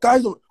 You got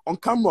guys on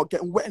camera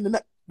getting wet in the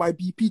neck by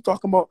BP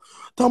talking about,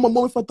 tell my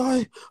mom if I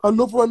die, I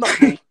love her and that,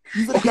 bro.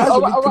 These are the guys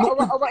all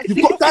right.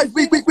 You've got guys,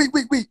 wait.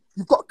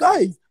 You've got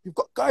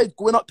guys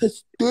going out to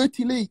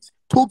dirty lakes.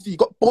 Tugsy, you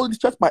got ball in his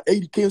chest by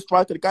 80k and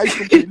striker. The guys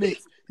from the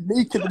lakes,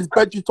 naked in his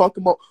bedroom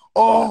talking about,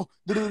 I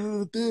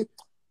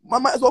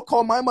might as well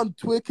call my man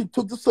twerking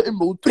Tugs or something,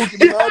 bro. Tugs,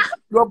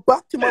 you're a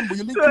batty man, bro.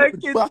 You're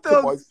linking with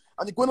batty boys.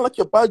 And you're going like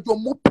you're bad, you're a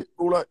muppet,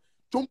 bro. Like,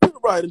 jump in the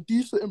ride and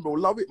do something, bro.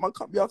 Love it, man.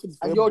 Can't be out of this.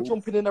 And you're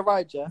jumping in the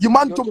ride, yeah? You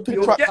man jumping in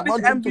the track.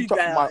 Man jumping in the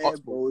track, my ox,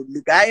 bro.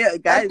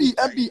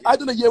 MB, I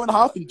done a year and a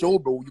half in jail,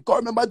 bro. You gotta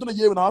remember, I done a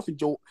year and a half in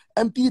jail.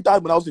 MD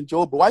died when I was in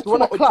jail, bro. Do you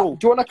want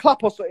to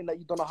clap or something that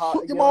you done a half?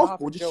 Shut your mouth,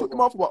 bro. Just shut your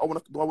mouth about I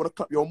want to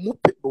clap. You're a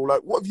muppet, bro.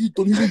 Like, what have you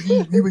done?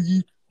 Who are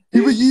you? He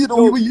was you,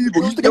 though. He was you,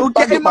 bro. You used to get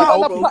banged up by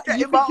LK.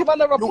 You think you're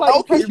gonna reply?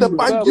 LK used to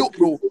bang you up,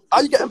 bro.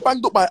 Are you getting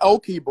banged up by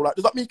LK, bro? Like,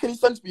 does that make any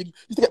sense? You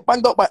used to get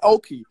banged up by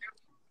LK.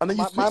 And then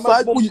you switch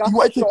sides, bro. You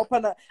wanted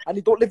to... And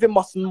he don't live in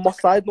my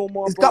side no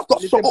more, bro. His gas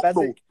got shut up,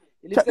 bro.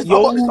 Yo, that's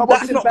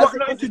not got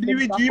nothing to do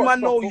with you, man.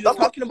 No, you're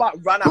talking about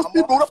Rana. Was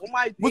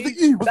it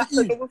you? Was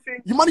it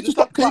you? You managed to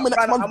stop claiming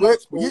next man's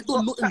works, bro. You ain't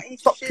done nothing.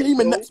 Stop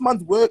claiming next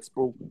man's works,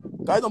 bro.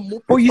 Guys, I'm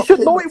more. Bro, you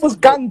should know it was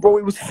gang, bro.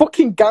 It was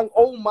fucking gang.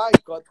 Oh my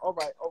god. All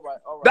right.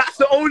 That's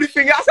the only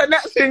thing. That's the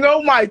next thing.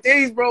 Oh my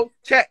days, bro.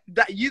 Check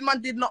that. You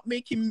man did not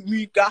make him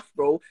move gaff,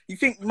 bro. You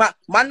think man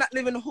that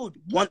live in the hood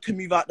want to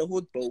move out the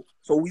hood, bro?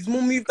 So he's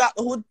more moved out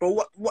the hood, bro.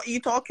 What are you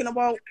talking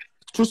about?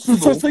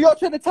 So you're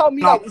trying to tell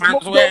me no,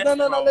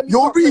 let me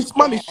Yo, Reece,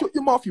 man, shut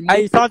your mouth, you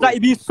Hey, sounds like you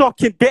be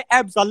sucking dick,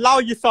 Ebs. Allow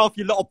yourself,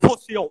 you little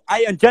pussy, yo.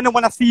 Hey, and Genna,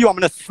 when I see you, I'm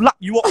gonna slap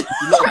you up,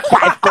 you little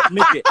fat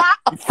midget.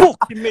 You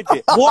fucking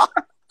midget. What?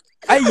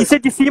 Hey, you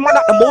said you see man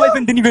at the mall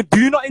even didn't even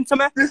do nothing to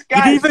me. You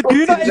didn't even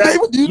do nothing.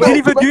 You didn't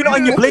even do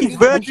nothing. You blazed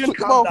virgin.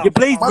 You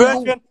blazed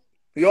virgin.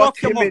 You're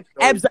timid,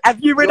 Ebs, have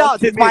you read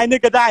out since my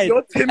nigga died?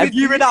 Have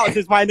you read out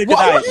since my nigga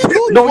died?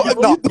 No, you've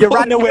not. You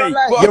ran away.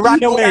 You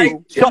ran away.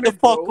 Shut the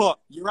fuck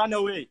up. You ran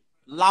away.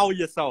 Allow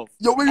yourself.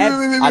 Yo, wait.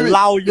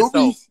 Allow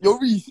yourself. Yo,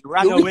 Reece. You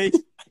ran away.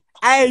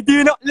 Hey,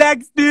 do not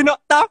legs, do not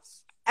touch.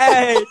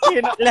 Hey,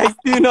 do not legs,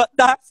 do not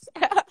touch.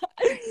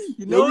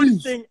 You know the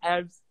thing,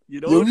 Ebs. You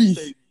know the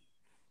thing.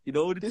 You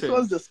know the thing. This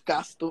one's just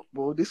gassed up,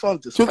 bro. This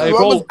one's just... Hey,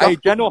 bro. Hey,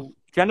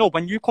 Genna,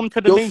 when you come to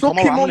the lane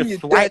tomorrow, I'm going to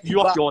swipe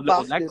you off your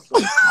little legs.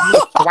 I'm going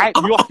to swipe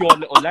you off your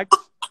little legs.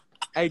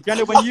 Hey,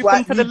 Genna, when you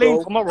come to the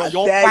lane tomorrow,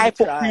 your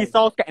 5'3"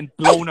 self getting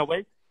blown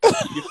away.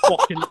 You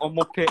fucking little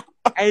muppet.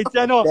 Hey,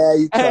 Genna.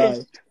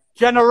 Hey,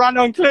 Genna ran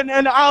on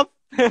Clinton up.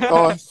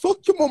 Oh,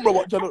 suck your mum, bro.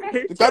 What, Genna?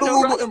 The guy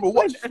don't know nothing, bro.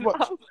 Watch.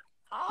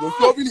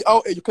 You're really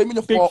out here. You're claiming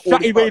your fault. Big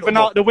shotty waving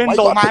out the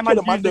window. My man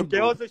using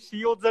girls as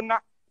shields and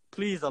that.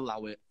 Please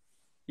allow it.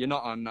 You're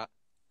not on that.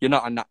 You're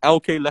not on that.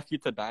 LK left you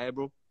to die,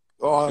 bro.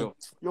 Oh,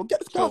 you'll get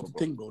this guy the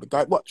thing, bro. The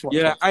guy, watch.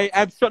 Yeah, I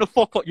shut the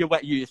fuck up, you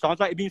wet you. It sounds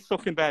like you've been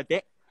sucking bare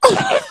dick. Shut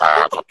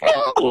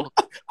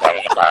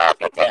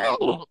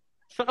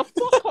the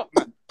fuck up,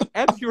 man.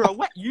 Ebs, you're a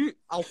wet you.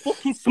 I'll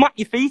fucking smack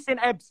your face in,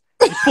 Ebs.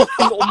 You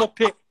fucking little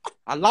muppet.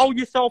 Allow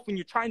yourself when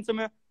you're trying to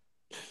me.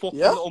 Fucking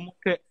little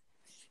muppet.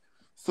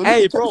 So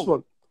hey,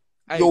 bro.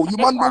 Hey, yo, you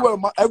man know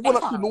where everyone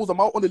actually knows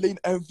I'm out on the lane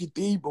every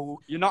day, bro.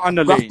 You're not on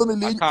the lane.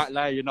 I can't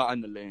lie, you're not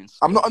on the lane.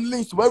 I'm not on the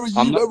lane, so where are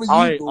you? Where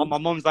are you, bro? On my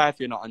mum's life,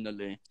 you're not on the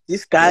lane.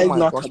 This guy's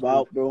not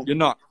about, bro. You're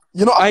not.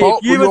 You're not about,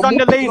 if you was on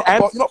the lane,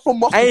 you're not from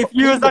Moscow. Hey, if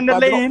you was on the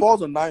lane,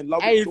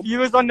 hey, if you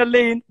was on the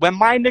lane, when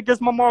my nigga's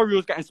memorial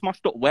was getting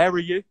smashed up, where are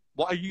you?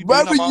 What are you doing?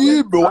 Where are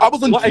you, bro? I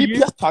was on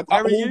GPS tag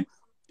at home.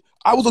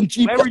 I was on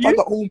GPS tag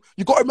at home.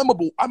 You gotta remember,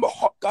 bro, I'm a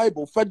hot guy,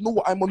 bro. Fred know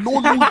what I'm on. No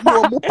one knows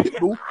you're a muppet,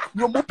 bro.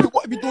 You're a muppet.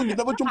 What have you done? You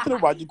never jumped to the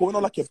ride. You're going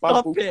on like you're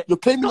bad, bro. You're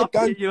claiming your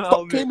gang.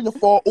 Stop claiming your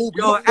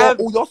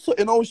 4-0. You're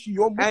sitting on shit.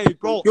 You're a muppet. Hey,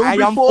 bro, I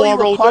am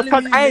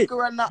 4-0. Hey,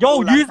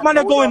 yo, you man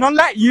are going on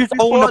like you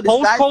own the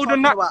postcode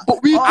and that.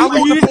 How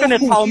are you gonna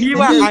tell me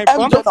where I'm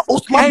from?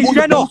 Hey,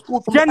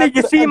 Genna,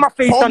 you see my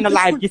face on the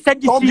live. You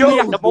said you see me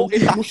at the boat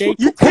that day.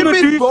 You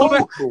timid,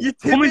 bro. You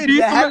timid.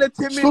 You're hella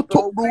timid, shut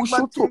up, bro.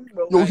 Shut up.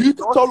 Yo, you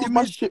can tell us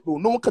my shit, bro.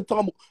 No one can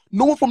tell me.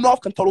 No one from North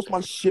can tell us my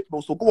shit,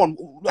 bro. So go on.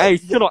 Hey,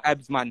 shut up,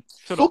 Ebs, man.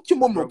 Shut up, your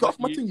mum, bro. Get off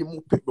my thing, you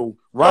muppet, bro.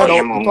 Right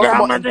out.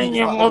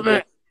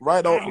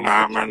 Right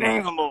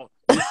out.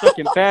 You're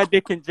sucking bare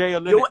dick in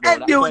jail, innit, bro?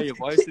 That's why your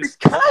voice is... This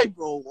guy,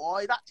 bro.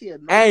 Why? That's here.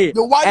 Hey,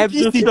 Ebs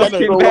is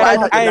sucking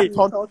bare... Hey,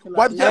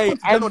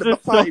 Ebs is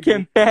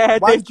sucking bare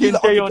dick in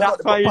jail.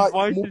 That's why his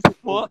voice is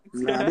fucked.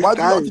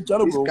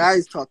 This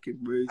guy's talking,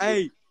 bro.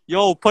 Hey.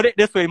 Yo, put it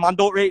this way, man.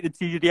 Don't rate the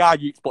TDR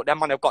youths, but them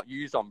man have got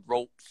used on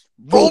ropes.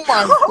 Oh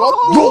my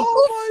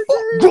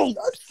god,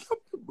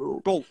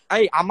 bro.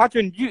 Hey,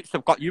 imagine youths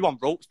have got you on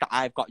ropes that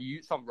I've got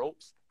youths on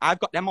ropes. I've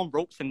got them on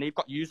ropes and they've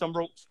got used on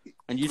ropes.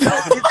 And you said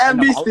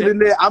MB still in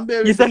there.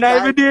 You said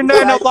never doing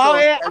nothing about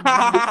it.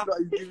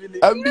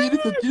 MB,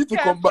 you need to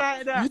come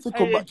back. You need to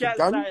come back to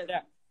gang.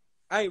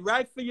 Hey,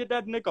 ride for your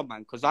dead nigga,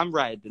 man, because I'm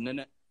riding,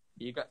 innit?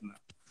 You got me.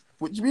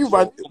 What do you mean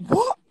ride?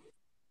 What?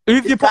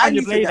 Who've you put on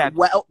your blade, Ed?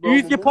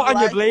 Who've you put on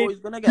your blade?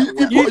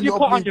 Who've you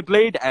put on your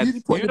blade, Ed?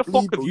 Who the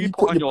fuck have you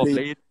put on your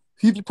blade?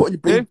 Who've you put on your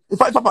blade? In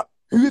fact,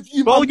 who have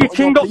you? Bro, you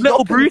chinged up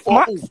little Bruce,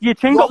 Max. You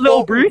chinged up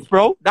little Bruce,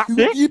 bro. That's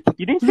it.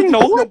 You didn't ching no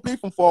one.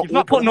 You've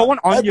not put no one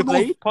on your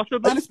blade,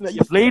 possibly.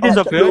 Your blade is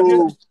a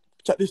virgin.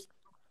 Check this.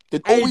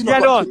 Hey,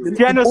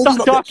 Genna,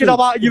 stop talking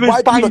about you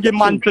as banging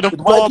man to the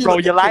floor, bro.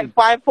 You're like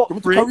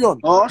 5'3".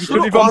 Oh, you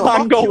couldn't even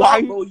bang a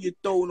wang. You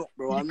donut,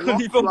 bro. You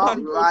couldn't even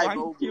bang a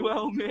wang. You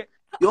helmet.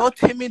 You're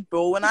timid,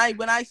 bro. When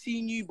I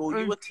seen you, bro,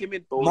 you were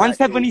timid, bro. Man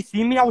said when he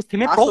seen me, I was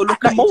timid, bro.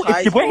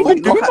 If you weren't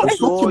even doing it,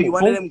 you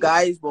one of them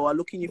guys, bro. I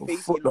look in your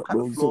face. Fuck that,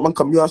 bro. You think man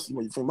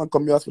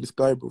come here, for this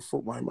guy, bro?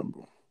 Fuck my man,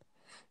 bro.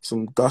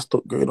 Some gas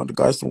talk going on. The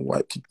guy's some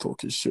white kid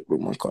talking shit, bro.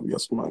 Man come here,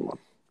 my man.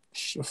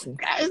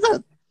 Guys,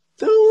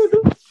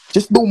 dude.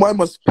 Just know my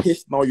man's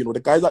pissed now, you know. The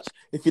guy's actually,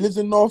 if he lives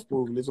in North,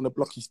 bro, he lives on the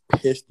block, he's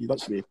pissed. He's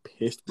actually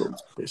pissed, bro.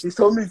 He's pissed. He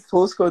told me his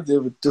postcode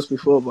there just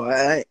before, but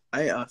I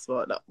ain't asked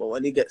about that. But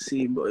when he gets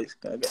seen, bro, he's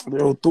gonna get...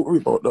 Yo, don't worry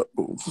about that,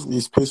 bro.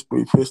 He's pissed, bro.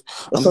 He's pissed.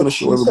 I'm gonna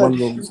show everyone,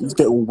 bro. He's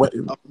getting wet. I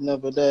was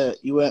never there.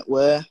 You went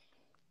where?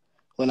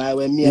 When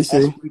me and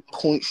SB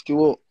punched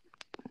you up.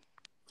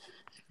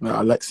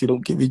 Nah, Alexi,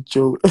 don't give me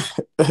joke.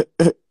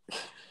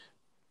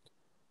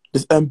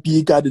 This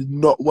MB guy did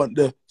not want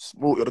the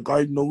smoke. The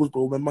guy knows,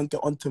 bro. When man get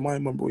onto my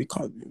man, bro, he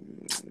can't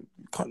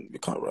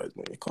rise,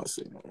 man. He can't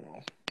say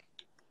no.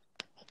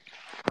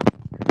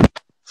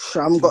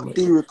 Sham got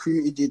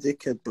de-recruited, you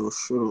dickhead, bro.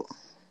 Sure.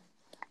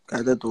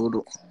 Guy that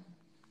do.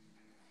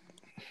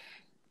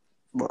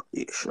 But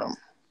yeah, Sham.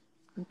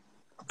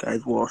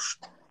 Guy's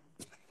washed.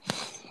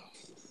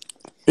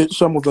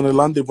 Sham was gonna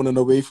land it running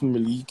away from the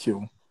league,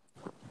 yo.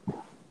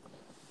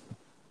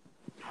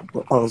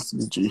 But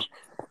G.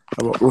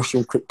 About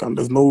Russian quick gun.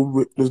 There's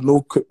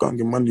no quick gun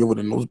in money over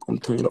the nose, bro. I'm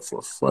telling you that for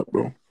a fact,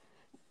 bro.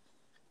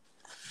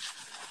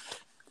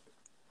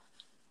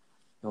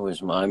 Who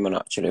is my man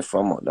actually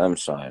from? What them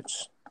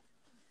sides?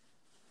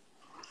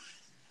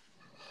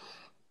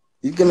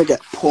 He's gonna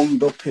get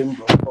ponged up him,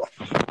 bro.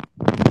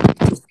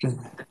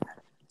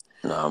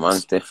 Nah,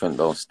 man's different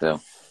though still.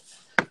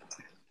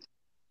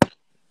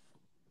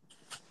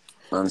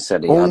 Man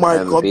said he had my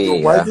God, MB,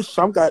 bro. Why is this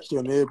Sham guy actually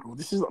on here, bro?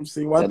 This is what I'm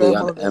saying. Why said he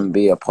had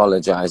MB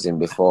apologising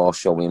before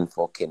showing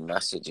fucking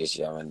messages,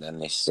 yeah, and then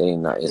they're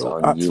saying that is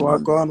on you,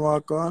 man.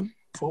 Gone.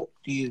 Fuck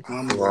these,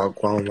 man.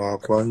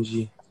 Wagwan,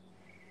 G.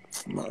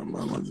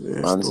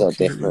 Man's a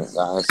different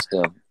guy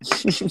still.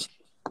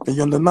 Are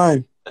you on the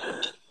 9?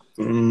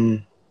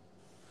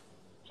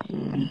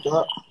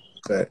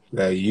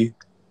 That you.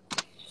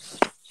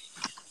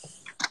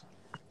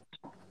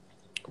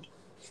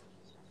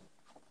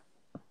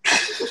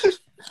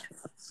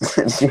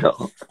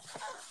 Yo.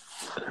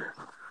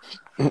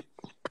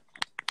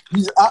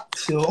 He's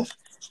actual.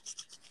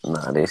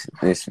 Nah, this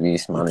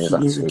Reece man is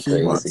actually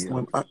crazy.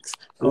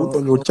 Hold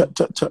on, yo, chat.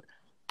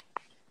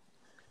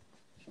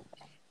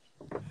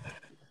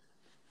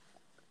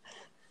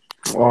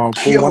 Oh,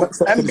 yo,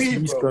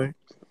 MB, bro.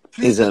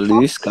 He's a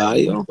loose guy,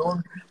 yo.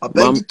 I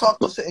beg you talk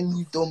to something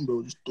you done,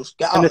 bro. Just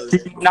get out of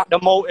it. Not the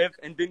motive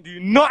and didn't do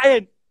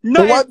nothing.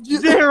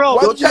 Zero.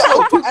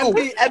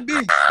 MB,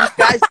 this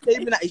guy's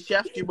claiming that he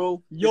chefed you,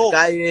 bro. Yo,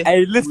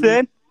 hey,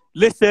 listen.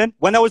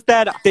 When I was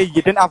there that day,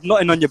 you didn't have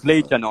nothing on your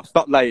blade, you know.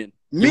 Stop lying.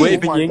 Me? You weren't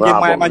even yinging,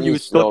 my man. You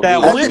stood there.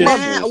 I went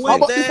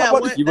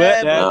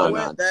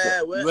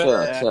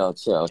there.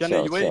 Chill.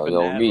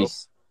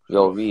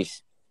 Yo,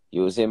 Reece,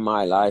 you was in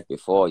my life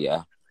before,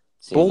 yeah?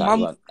 See, like,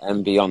 you had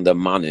MB on the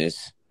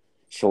manners,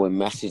 showing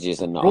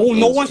messages and that. Bro,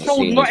 no one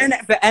showed nothing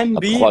for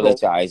MB.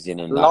 Apologising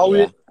and that,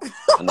 yeah.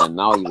 And then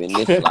now you're in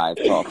this live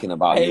talking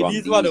about hey,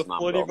 these are the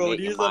funny, bro.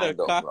 These are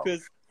the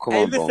crackers.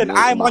 Hey, listen,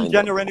 I'm on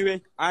Genna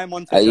anyway. I'm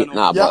on to Genna.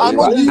 Nah, I'm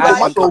on you, bro.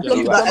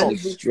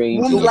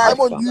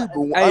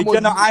 Hey,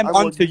 Genna, I'm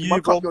on to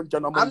you, bro.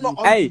 I'm not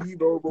on to you,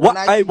 bro. What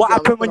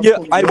happened when your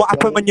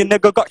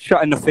nigga got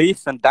shot in the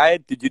face and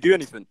died? Did you do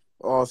anything?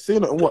 Oh, see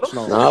it and watch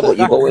now. Nah, but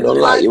you going on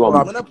like you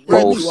on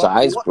both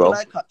sides, bro.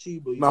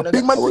 Nah,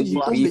 big man said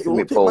you beefing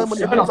with both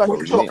sides.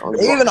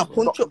 Even a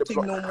punch-up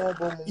team no more,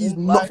 bro. He's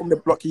not from the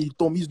block. He's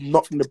dumb. He's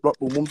not from the block,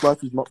 bro. Mum's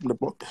life is not from the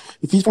block.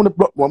 If he's from the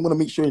block, bro, I'm gonna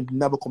make sure he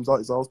never comes out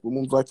his house. But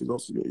Mum's life is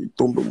also he's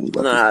dumb, bro.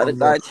 Nah, the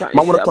guy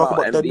chatting shit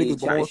about MB,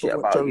 chatting shit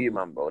about you,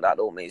 man, bro. That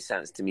don't make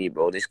sense to me,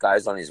 bro. This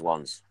guy's on his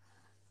ones.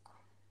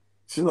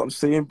 See what I'm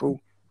saying, bro?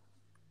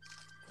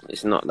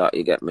 It's not that,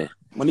 you get me?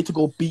 I need to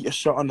go beat a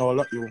shot and all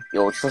that, yo.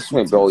 Yo, trust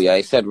me, bro, yeah.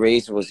 He said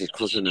Razor was his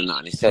cousin and that.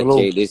 And he said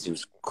Jay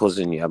Lizzie's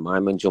cousin, yeah. My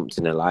man jumped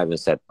in alive and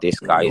said, this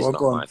guy is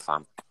not my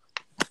fam.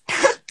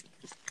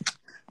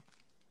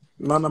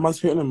 Nah, man's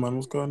hitting him, man.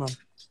 What's going on?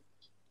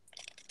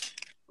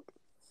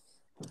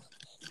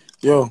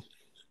 Yo.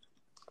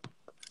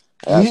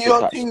 I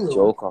have to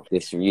joke off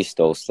this Reece,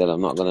 though, still.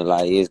 I'm not going to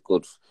lie. He is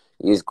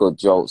good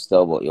joke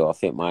still, but, yo, I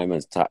think my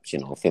man's tapped, you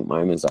know. I think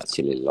my man's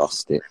actually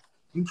lost it.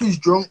 He's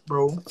drunk,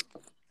 bro.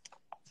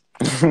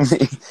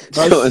 Sniffing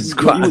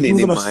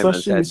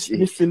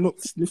up,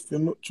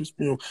 trust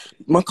me.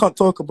 Man can't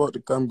talk about the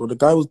gun, bro. The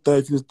guy was there.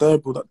 If he was there,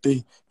 bro, that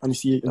day, and you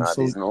see it, and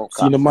seeing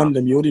the man,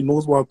 them, he already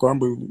knows what going,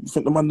 bro. You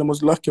think the man them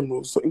was lacking,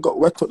 bro? Something got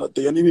wet up that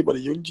day, anyway. But the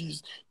young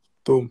G's,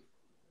 dumb.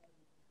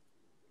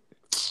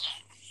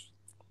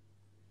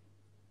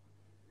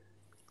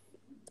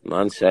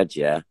 Man said,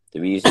 yeah. The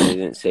reason he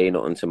didn't say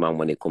nothing to man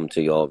when he come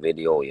to your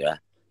video, yeah,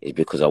 is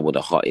because I would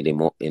have hotted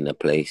him up in the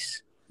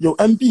place. Yo,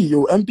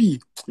 MB.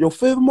 Yo,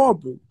 furthermore,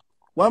 bro.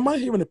 Why am I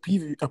hearing a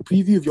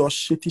preview of your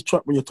shitty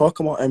track when you're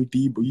talking about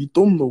MD, bro? You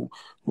don't know.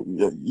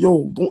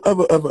 Yo, don't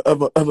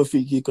ever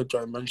think he could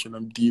try and mention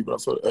MD, bro.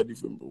 That's not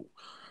anything, bro.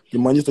 You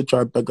man used to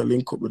try and beg a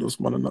link up with this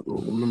man and that, bro.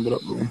 Remember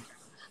that, bro?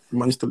 You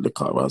man used to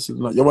look at us and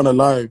like, you're on a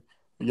live.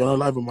 You're on a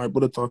live with my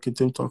brother talking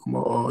to him, talking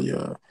about, oh,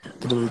 yeah.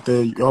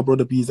 Your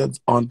brother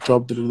BZ's on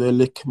job. They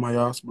lick my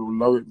ass, bro.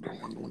 Love it, bro. I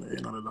don't want to hear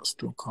none of that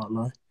still, can't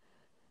lie.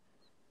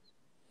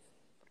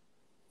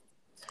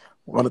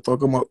 While they're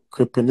talking about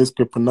clipping this,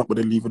 clipping that, but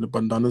they're leaving the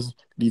bandanas,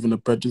 leaving the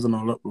badges and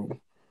all that, bro.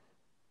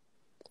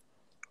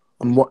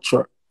 And what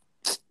track?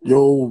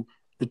 Yo,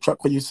 the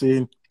track where you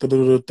saying,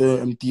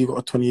 MD got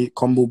a 28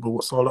 combo, bro.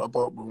 What's all that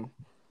about, bro?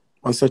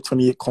 I said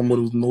 28 combo,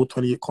 there was no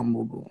 28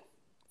 combo, bro.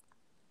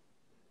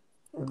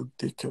 I'm a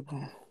dickhead,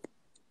 bro.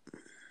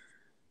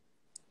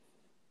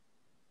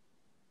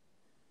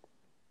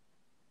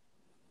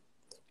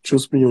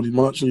 Trust me, yo, the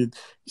man actually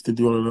used to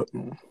do all of that,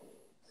 bro.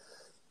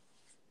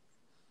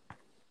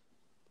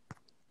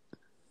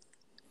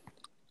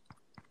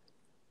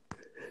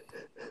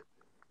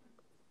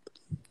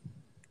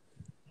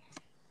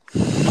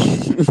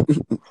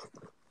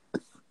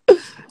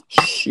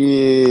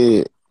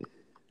 Shit.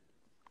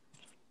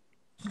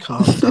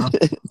 Calm down.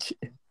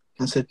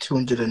 I said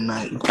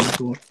 290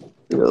 people.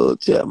 Yo,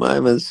 chat, my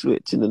man's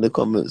switching in the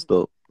comments,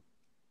 though.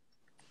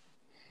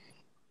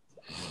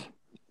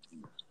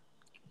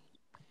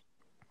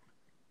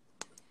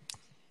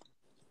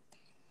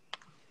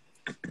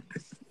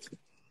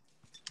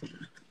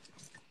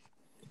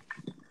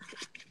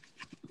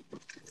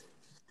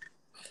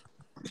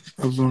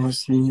 As long as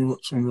seen you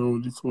watching, I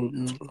already told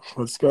you.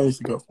 This guy used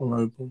to get for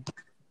live, bro.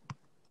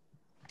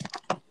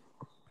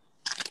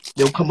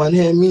 Yo, come on,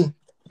 hear me.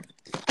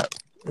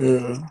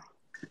 Yeah.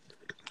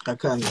 I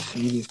can't even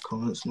see these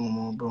comments no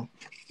more, bro.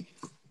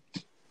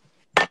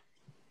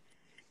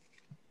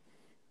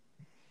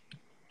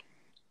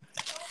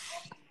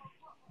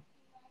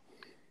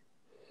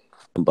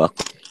 I'm back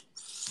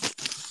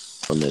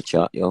on the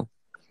chat, yo.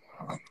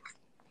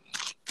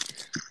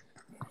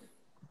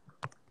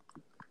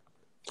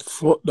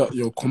 Fuck that,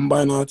 yo.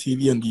 Combine our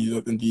TV and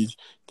these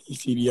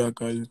CDR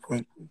guys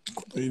point.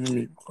 They even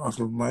make half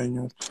of mine,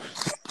 yo.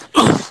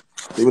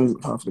 They even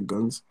make half the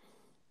guns.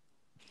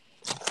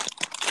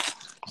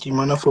 You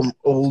man are from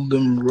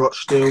Oldham,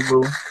 Rochdale,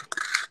 bro.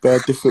 Bare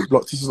different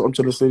blocks. This is what I'm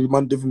trying to say. These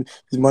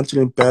man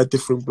chilling bare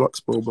different blocks,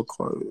 bro,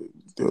 because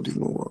they already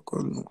know what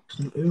going on.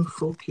 Some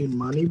fucking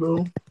money,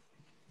 bro.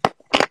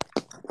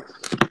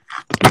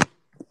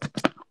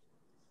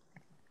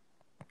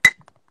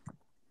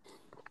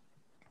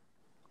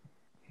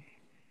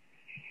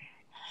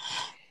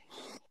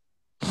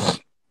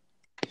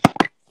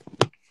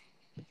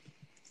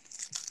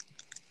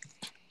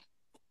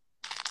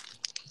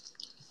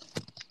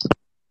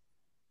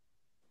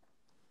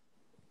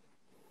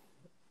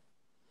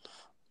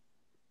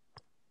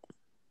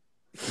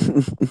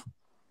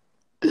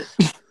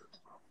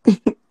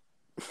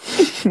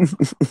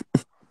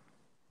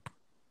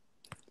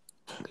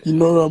 You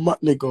know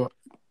what, nigga?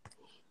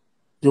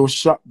 Yo,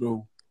 shut,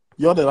 bro.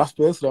 You're the last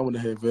person I want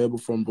to hear verbal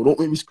from, bro. Don't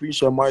make me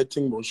screenshot my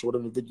thing, bro. Show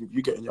them the video.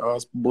 You getting your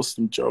ass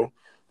busting, Joe.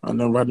 And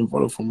then riding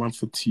follow for man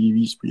for 2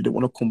 weeks, bro. You don't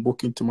want to come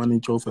back into man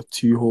in Joe for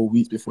 2 whole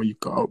weeks before you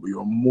got out, bro.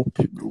 You're a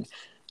muppet, bro.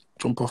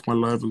 Jump off my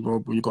live as well,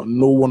 bro. You got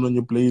no one on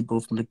your blade, bro,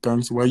 from the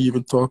gang. So why are you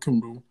even talking,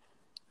 bro?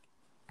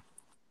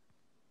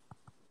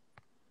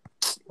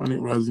 Man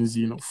ain't rising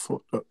Zeno.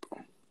 Fuck that,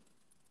 bro.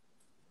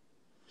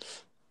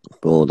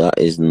 Bro, that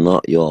is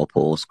not your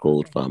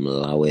postcode, fam.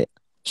 Allow it.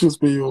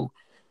 Just me, yo.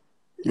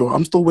 Yo,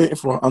 I'm still waiting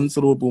for an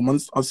answer, though, bro. Man,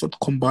 I said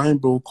combine,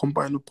 bro.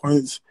 Combine the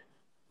points.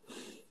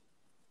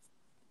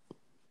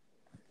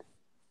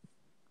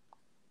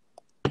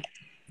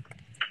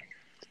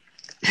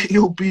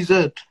 Yo,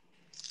 BZ.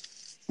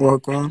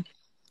 What, on?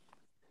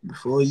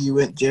 Before you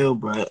went jail,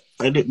 bro,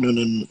 I didn't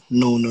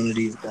know none of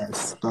these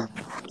guys.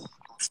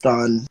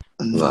 Stan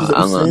and Right,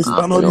 I'm saying,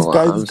 Stan, all these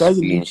guys, I'm these guys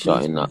are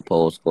screenshotting that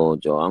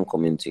postcode, Joe. I'm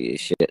coming to your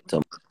shit.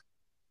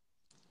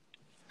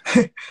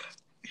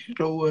 you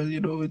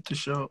know what to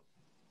shout.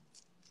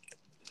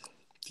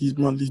 These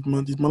man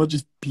are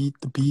just beat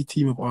the B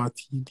team of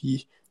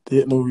RTD. They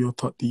ain't no real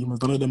top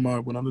demons. None of them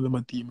are, but none of them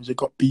are demons. You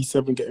got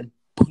B7 getting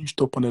punched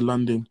up on the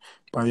landing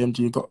by MJ.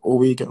 You got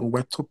OA getting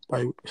wet up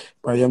by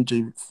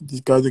MJ.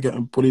 These guys are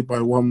getting bullied by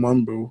one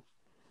man, bro.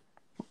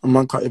 A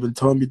man can't even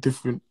tell me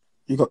different.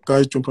 You got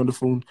guys jumping on the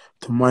phone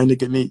to mine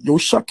again. Yo,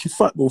 Shaq, you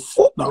fat, bro.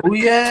 Fuck that. Oh,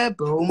 yeah,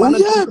 bro. Man,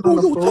 yeah, bro.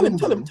 Yo, tell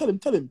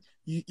him.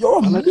 You're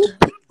a muppet,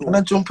 bro. Man,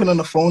 I'm jumping on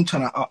the phone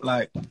trying to act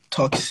like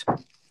talks.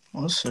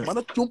 What's it? Man,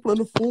 I'm jumping on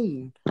the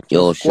phone.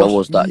 Yo, show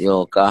us that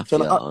your gaff, yeah,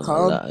 on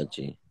calm. the letter,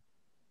 G.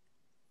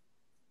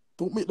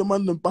 Don't make the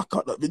man them back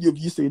out that video of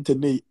you saying to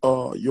Nate,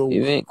 yo,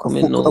 you ain't I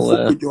coming fuck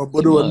nowhere. with your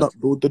brother and that,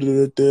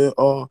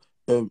 bro.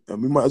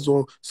 And we might as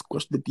well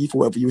squash the beef or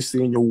whatever you were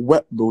saying. You're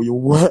wet, bro. You're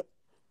wet.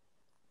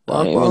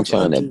 I ain't even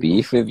trying to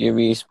beef with you,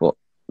 Reece, but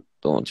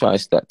don't try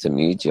step to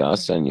me, G. I'll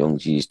send young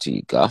G's to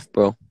your gaff,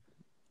 bro.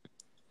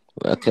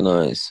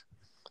 Recognise.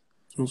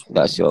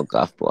 That's your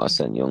gaff, bro. I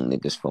send young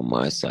niggas from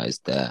my size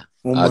there.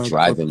 I'll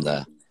drive him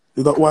there.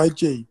 Is that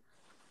YJ?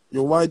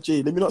 Yo,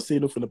 YJ, let me not say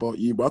nothing about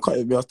you, but I can't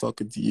even be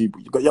talking to you.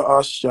 But you got your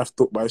ass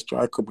shafted up by a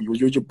striker, but you was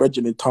your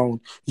brethren in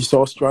town. You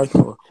saw a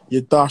striker,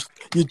 you dashed,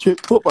 you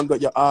tripped up and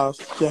got your ass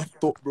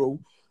shafted up, bro.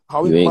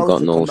 How you ain't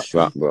got no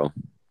strap, bro.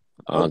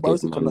 I'll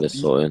give man the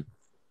sewing.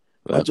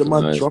 Imagine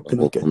man dropping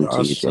and getting your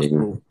ass shafted,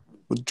 bro.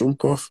 Would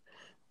jump off.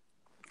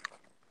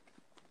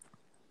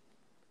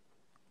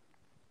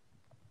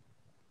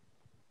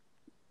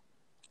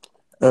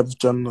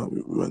 Genna,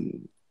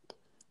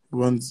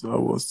 when's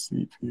our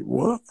CP?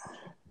 What?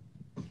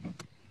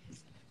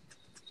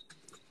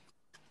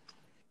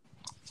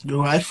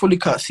 Yo, I fully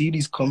can't see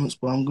these comments,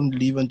 but I'm gonna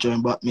leave and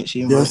join back. Make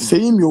sure you Yeah, invite me.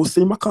 same, yo,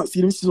 same. I can't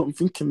see them. This is what I'm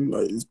thinking.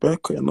 Like, it's bare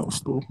cutting up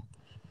still.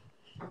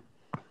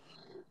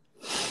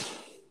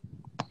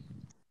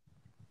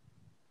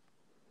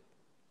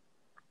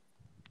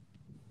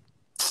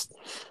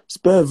 It's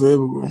bare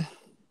verbal, bro.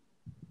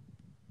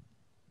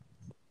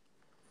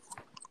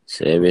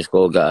 Serious,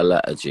 go get a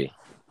letter, G.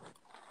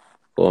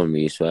 Go on,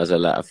 Reece. Where's a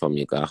letter from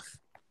your gaff?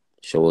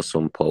 Show us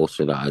some post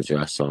with that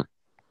address on.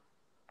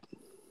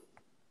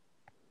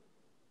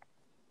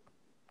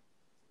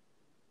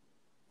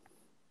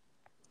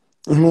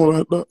 You know,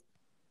 like that.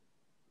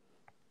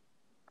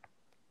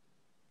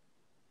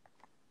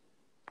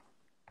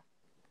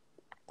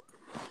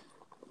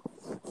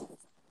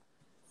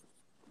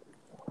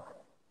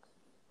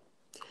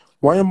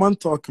 Why am I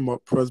talking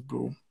about press,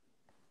 bro?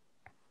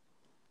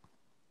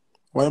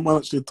 Why am I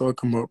actually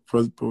talking about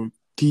press, bro?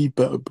 D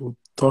better, bro.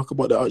 Talk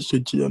about the actual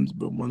GMs,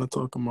 bro. Man, I'm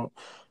talking about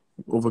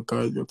other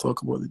guys. You're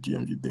talking about the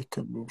GMs, you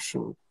dickhead, bro.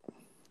 Sure.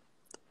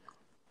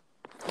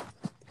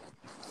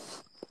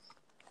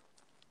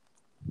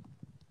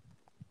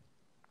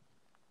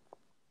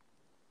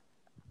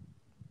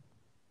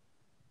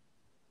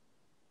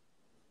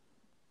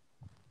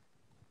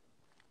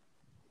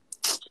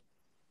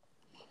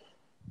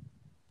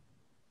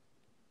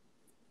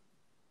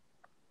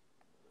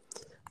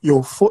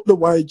 Yo, fuck the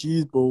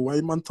YGs, bro. Why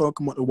man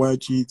talking about the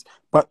YGs?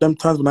 Back them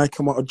times when I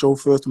came out of Joe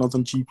first when I was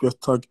on GPS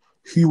tag,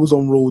 who was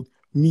on road?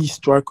 Me,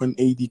 Striker, and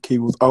ADK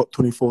was out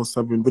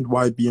 24/7 with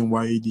YB and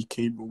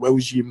YADK, bro. Where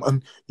was you,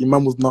 man? Your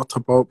man was not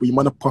about, but you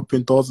man are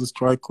popping doors and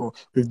Striker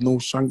with no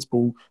shanks,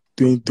 bro.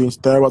 Doing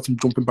stare outs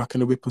and jumping back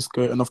in the whip and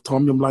skirt. And I've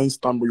told me I'm lying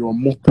stand, bro. You're a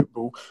muppet,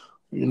 bro.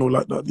 You know,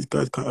 like that. These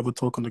guys can't ever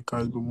talk on the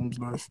guys, bro. One's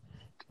life.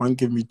 Man,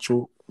 give me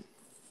joke.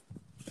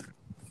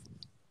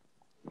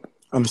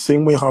 And the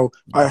same way how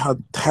I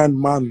had 10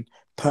 man.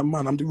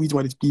 I'm the reason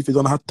why this beef is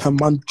on. I had 10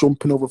 man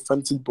jumping over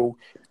fences, bro.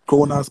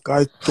 Grown ass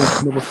guys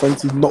jumping over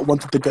fences, not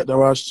wanting to get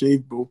their ass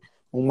shaved, bro.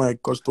 Oh my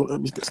gosh, don't let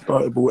me get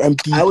started, bro.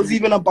 MD. I was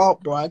even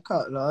about, bro. I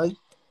can't lie.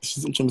 This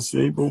is what I'm trying to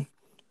say, bro.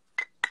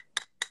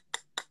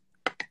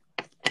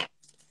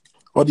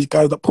 All these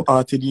guys that put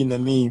RTD in their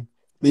name,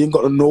 they ain't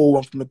got no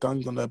one from the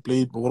gangs on their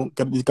blade, bro. I don't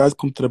get it. These guys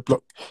come to the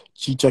block,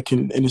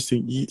 checking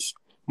innocent yeets.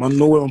 Man,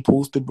 nowhere I'm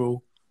posted,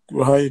 bro.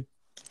 Right.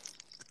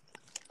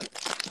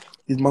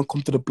 His man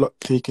come to the block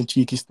taking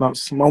cheeky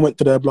snaps. Man went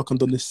to their block and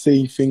done the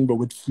same thing, bro,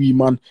 with 3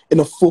 man in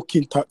a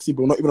fucking taxi,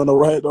 bro. Not even on a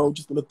ride, bro,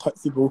 just in a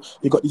taxi, bro.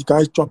 They got these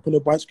guys dropping the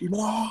bike, screaming,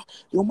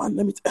 yo, man,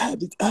 let me,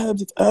 it's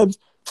Ebbs.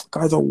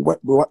 Guys are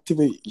wet, bro.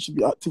 Activate. You should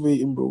be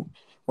activating, bro.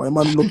 Why am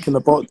I looking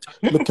about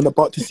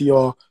to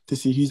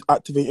see who's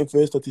activating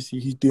first or to see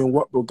who's doing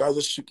what, bro? Guys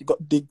are shook. You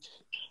got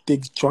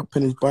Diggs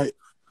dropping his bike.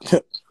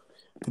 Could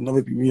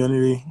never be me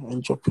anyway. I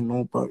ain't dropping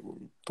no bike, bro.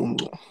 Dumb,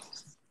 bro.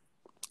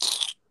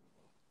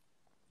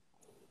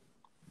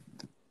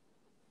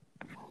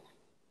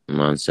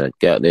 Man said,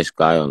 get this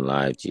guy on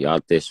live, G.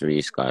 Add this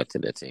Reece guy to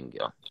the thing,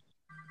 yo.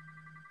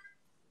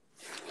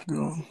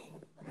 Yeah.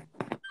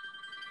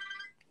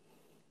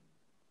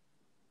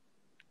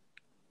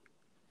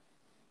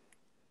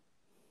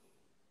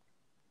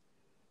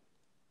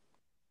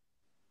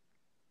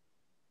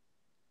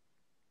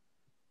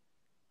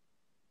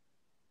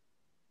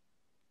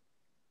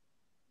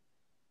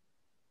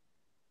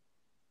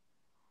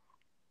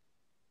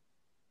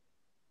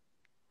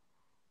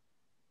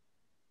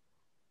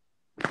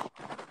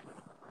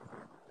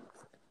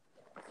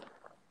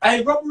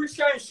 Hey, Robert is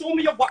saying, show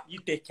me your what, you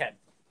dickhead.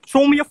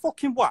 Show me your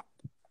fucking what.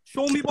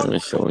 Show me one. I'm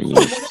showing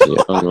you shit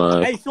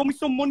online. Hey, show me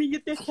some money, you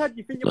dickhead.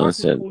 You think you're I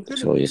said,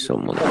 show you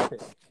some money.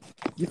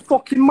 You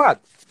fucking mad.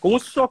 Go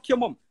and suck your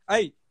mum.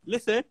 Hey,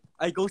 listen.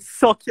 Hey, go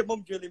suck your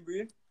mum, drilling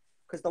room.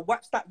 Because the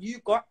wax that you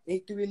got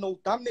ain't doing no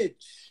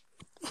damage.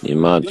 You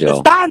mad, you Joe?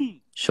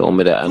 Understand? Show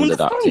me the end of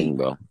that thing,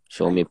 bro.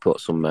 Show me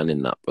put some men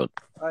in that, bro.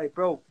 Hey,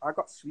 bro, I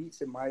got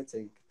sweets in my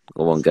thing.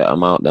 Go on, get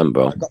them out then,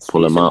 bro.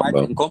 Pull them out,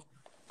 bro.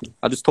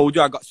 I just told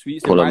you I got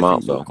sweets Pull in my them out,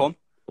 thing, bro. so come.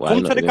 Why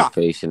Come not to the even gap.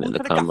 facing at the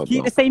camera, bro?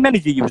 Keep the same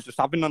energy you was just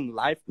having on the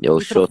live. Yo,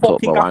 shut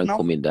up, bro. I'm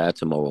coming there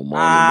tomorrow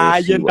morning.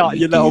 We'll see you're what not,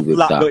 you you little do with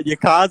flat. that. Look, your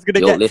car's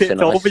gonna get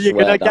tipped over. You're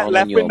gonna get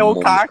left with no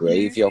car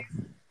keys. Yo.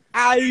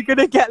 You're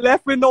gonna get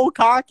left with no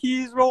car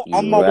keys, bro.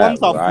 On my ones,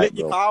 I'll flip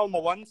your car on my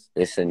ones.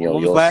 Listen, yo,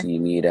 you'll see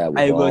me there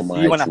with all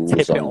my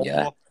tools on,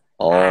 yeah?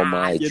 All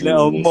my you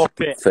little jewels,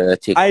 muppet.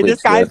 30 Hey,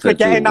 this guy's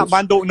forgetting that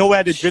man don't know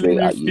where the drilling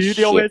room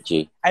studio is.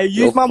 Hey,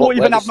 use man won't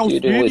even have no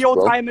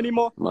studio time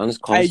anymore.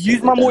 Hey,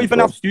 use man won't even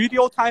have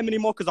studio time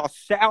anymore because I'll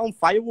set it on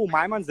fire while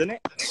my man's in it.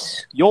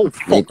 Yo,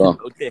 fucking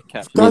little dickhead.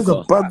 This guy's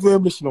a bad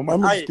verbalist, you know. My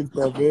man's just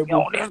bad verbal.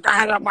 Yo, this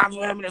guy's a bad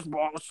verbalist,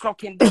 bro.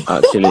 Sucking dick.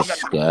 Actually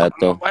scared,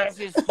 though. Where's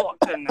his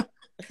fucking...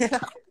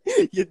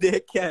 You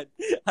dickhead.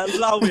 I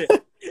love it.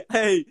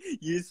 Hey,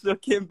 you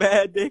sucking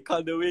bad dick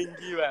on the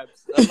wingy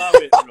webs. I love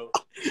it, bro.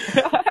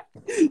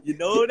 You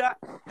know that?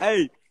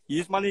 Hey,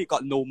 You's man ain't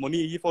got no money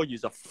either.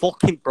 You's a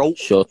fucking broke.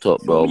 Shut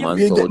up, bro. Man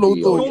You ain't told got no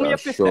you dough. you're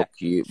shook,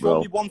 you, bro.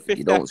 Show me 150.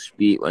 You don't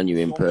speak when you're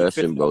in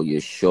person, bro. You're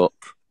shook.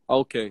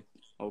 Okay.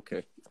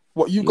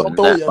 What you You're got a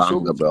dough, net yeah?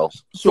 banger, bro.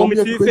 Show me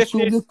a 250. quid, show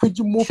me a quid,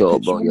 you more Shut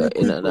up, quid, bro. show me You're a quid,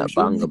 bro. internet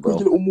Show me banger, a bro. quid,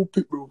 you little more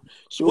quid, bro.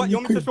 Show What, me you a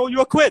want me to quid. show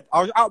you a quid?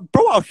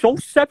 Bro, I'll show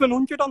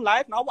 700 on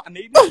live now. What I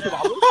need in 2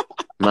 hours.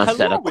 Man Hello,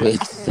 said I quit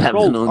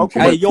Bro,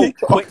 700. hey, yo,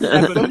 quick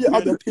Send me your 700.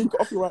 ad, I'll take it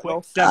off you right Quick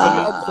now.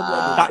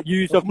 700. That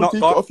you's have I'm gonna not take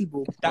it got. off you,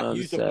 bro. That Man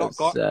you's have said not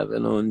got.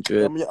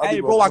 700. Send me your ad, Hey,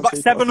 bro. bro, I'm I gonna got take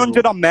it off you,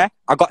 700 bro. on me.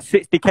 I got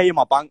 60k in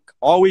my bank.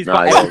 Always Nah,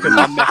 got yo, everything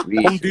on me.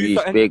 Come do Reece,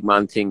 something. big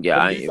man thing, yeah,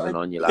 Come I do ain't even something.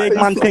 on you like Big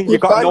that. man Shut thing, the you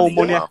got fuck no up,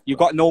 money. mouth, You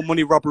bro. got no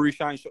money, Robbery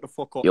Shine. Shut the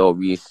fuck up. Yo,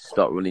 Reece,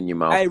 stop running your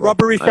mouth, Hey, bro.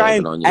 Robbery I ain't Shine,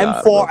 even on you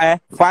like that, bro. M40,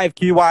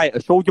 5QI. I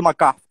showed you my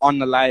gaff on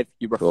the live.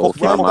 You were Bro,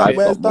 fucking fam, up I've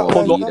with got it. more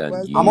Pull key up. than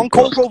I'm you, on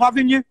bro. Colgrove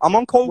Avenue. I'm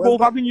on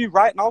Colgrove Avenue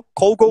right now.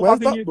 Colgrove Where's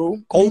that, Avenue. bro?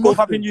 Colgrove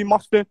Avenue,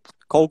 Mustard.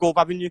 Colgrove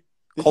Avenue.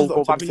 This is what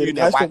I'm Colgrove trying to say. Avenue The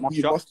near guys White from Moss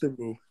you Shops. Boston,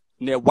 bro.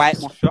 Near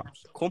White Moss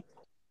Shops. Come.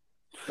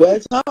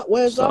 Where's that?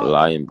 Where's Stop that?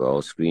 lying, bro.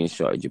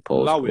 Screenshotted your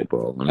Allow postcode, it.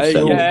 bro. I'm Hey,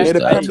 sending yeah. this Near the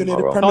there Premier, near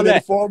the tomorrow. Premier, near the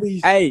Tolle.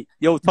 Forbies. Hey,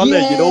 yo, Tolle,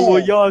 you know Yeah.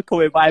 where you're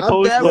coming by I'm there,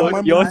 postcode.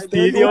 man. Your I'm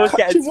there, yo, studio's catch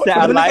getting him, watch set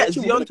him. I'm gonna alight. get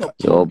Zion to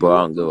Yo, bro, I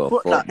pull don't give a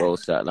foot fuck, that. bro.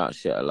 Set that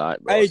shit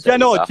alight, bro. Hey, Set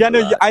your gaff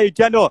alight.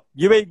 Jenna,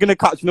 you ain't gonna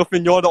catch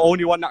nothing. You're the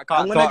only one that I'm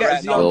can't gonna talk get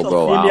right now. Zion Yo, to You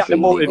bro, see me I'll at the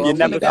bring motive, bro. you I'm niggas to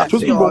gonna never your get catch gaff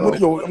Trust me. me, bro. tomorrow.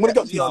 Zion. I'm gonna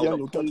get to Zion Zion, to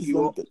yo. Get pull to you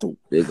Zion, up. get to.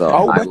 Big up,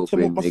 I'll I bet will him up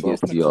bring myself.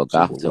 niggas to your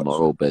gaff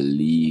tomorrow.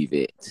 Believe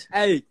it.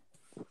 Hey,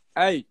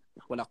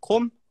 when I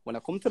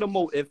come to the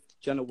motive,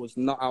 Jenna was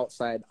not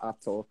outside at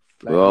all.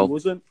 Like, Bro, he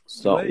wasn't.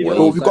 stop Even Bro,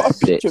 we waving got a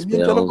outside. picture. six Me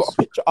and Jenna got a bills.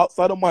 picture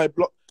outside of my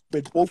block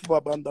with both of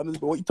our bandanas,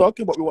 bro. What you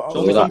talking about? We were Show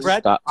Show me me some that outside.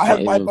 bread. stats. I had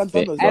Not my even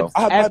fit, bandanas. bro.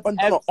 I had my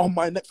bandana on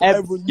my neck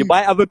forever and You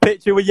might have a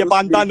picture with your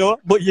Trust me. bandana,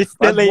 but you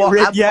still That's ain't what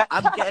rid yet.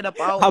 I'm getting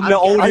about. I'm the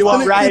only I one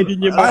still ain't rid.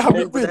 riding your I mustard.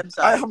 haven't rid.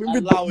 I haven't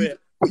rid, Allow it.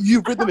 but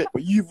you've ridden it.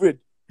 But you've rid.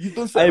 You've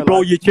done something Hey, bro,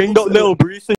 like you chinged up little Bruce.